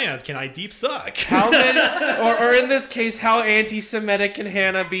many planets can I deep suck? How many, or in this case, how anti-Semitic can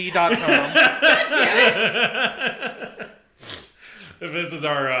Hannah be.com? This is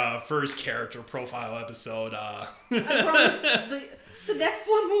our first character profile episode. I promise the next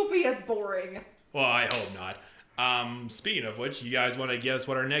one won't be as boring. Well, I hope not. Speaking of which, you guys want to guess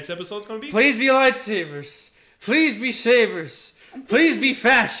what our next episode's going to be? Please be lightsabers. Please be sabers. Please be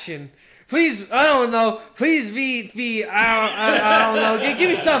fashion. Please, I don't know. Please be I don't know. Give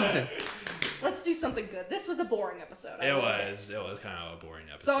me something. Let's do something good. This was a boring episode. It was kind of a boring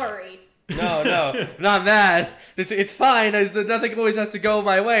episode. Sorry. No, not mad. It's fine. Nothing always has to go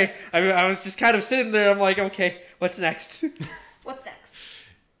my way. I was just kind of sitting there. I'm like, okay, what's next? What's next?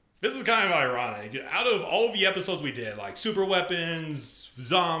 This is kind of ironic. Out of all of the episodes we did, like super weapons,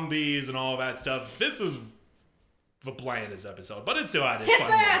 zombies, and all that stuff, this is the blandest episode, but it still had its Kiss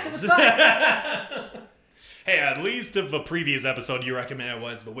fun my ass, moments. it was fun. Hey, at least the previous episode you recommended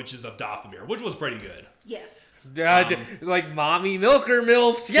was The Witches of Dathomir, which was pretty good. Yes. Like mommy milker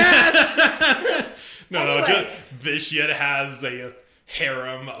milfs, yes. No, just this shit has a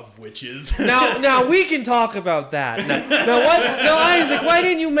harem of witches. Now we can talk about that. No, Isaac, why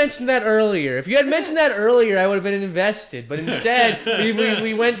didn't you mention that earlier? If you had mentioned that earlier, I would have been invested. But instead,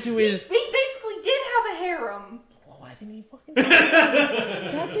 we went to his. He basically did have a harem. Oh, why didn't he fucking?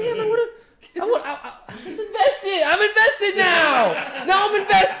 God damn! I was invested. I'm invested now. Now I'm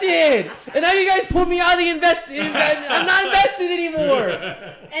invested. And now you guys pulled me out of the I'm not invested anymore.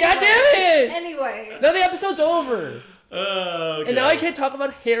 God damn it! Anyway. Now the episode's over. Okay. And now I can't talk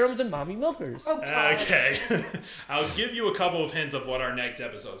about harems and mommy milkers. Okay. I'll give you a couple of hints of what our next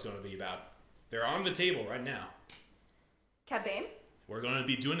episode is going to be about. They're on the table right now. Cad Bane? We're going to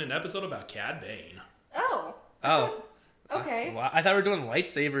be doing an episode about Cad Bane. Oh. Okay. Well, I thought we were doing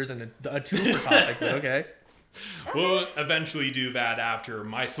lightsabers and a twofer topic, but okay. We'll eventually do that after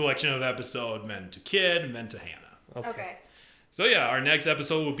my selection of episode meant to Kid and then to Hannah. Okay. So yeah, our next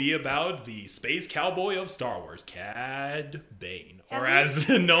episode will be about the space cowboy of Star Wars, Cad Bane, as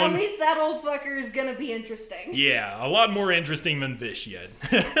known. At least that old fucker is gonna be interesting. Yeah, a lot more interesting than this yet.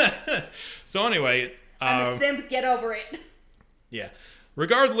 So anyway, I'm a simp. Get over it. Yeah.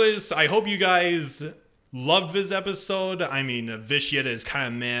 Regardless, I hope you guys loved this episode. I mean, Vitiate is kind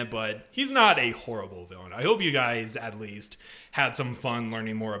of meh, but he's not a horrible villain. I hope you guys at least had some fun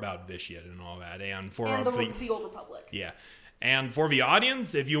learning more about Vitiate and all that, and the Old Republic. Yeah. And for the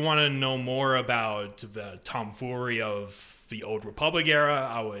audience, if you want to know more about the tomfoolery of the Old Republic era,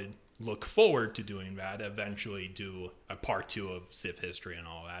 I would look forward to doing that. Eventually do a part 2 of Sith history and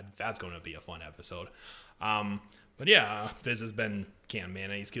all that. That's going to be a fun episode. But yeah, this has been Can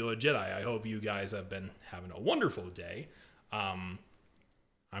Mayonnaise Kill a Jedi. I hope you guys have been having a wonderful day. I'm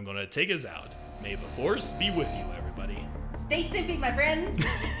going to take us out. May the Force be with you, everybody. Stay simpy, my friends.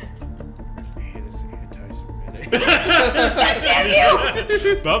 Man, it's anti-Semitic. God damn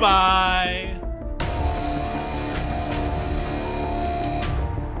you! Bye-bye.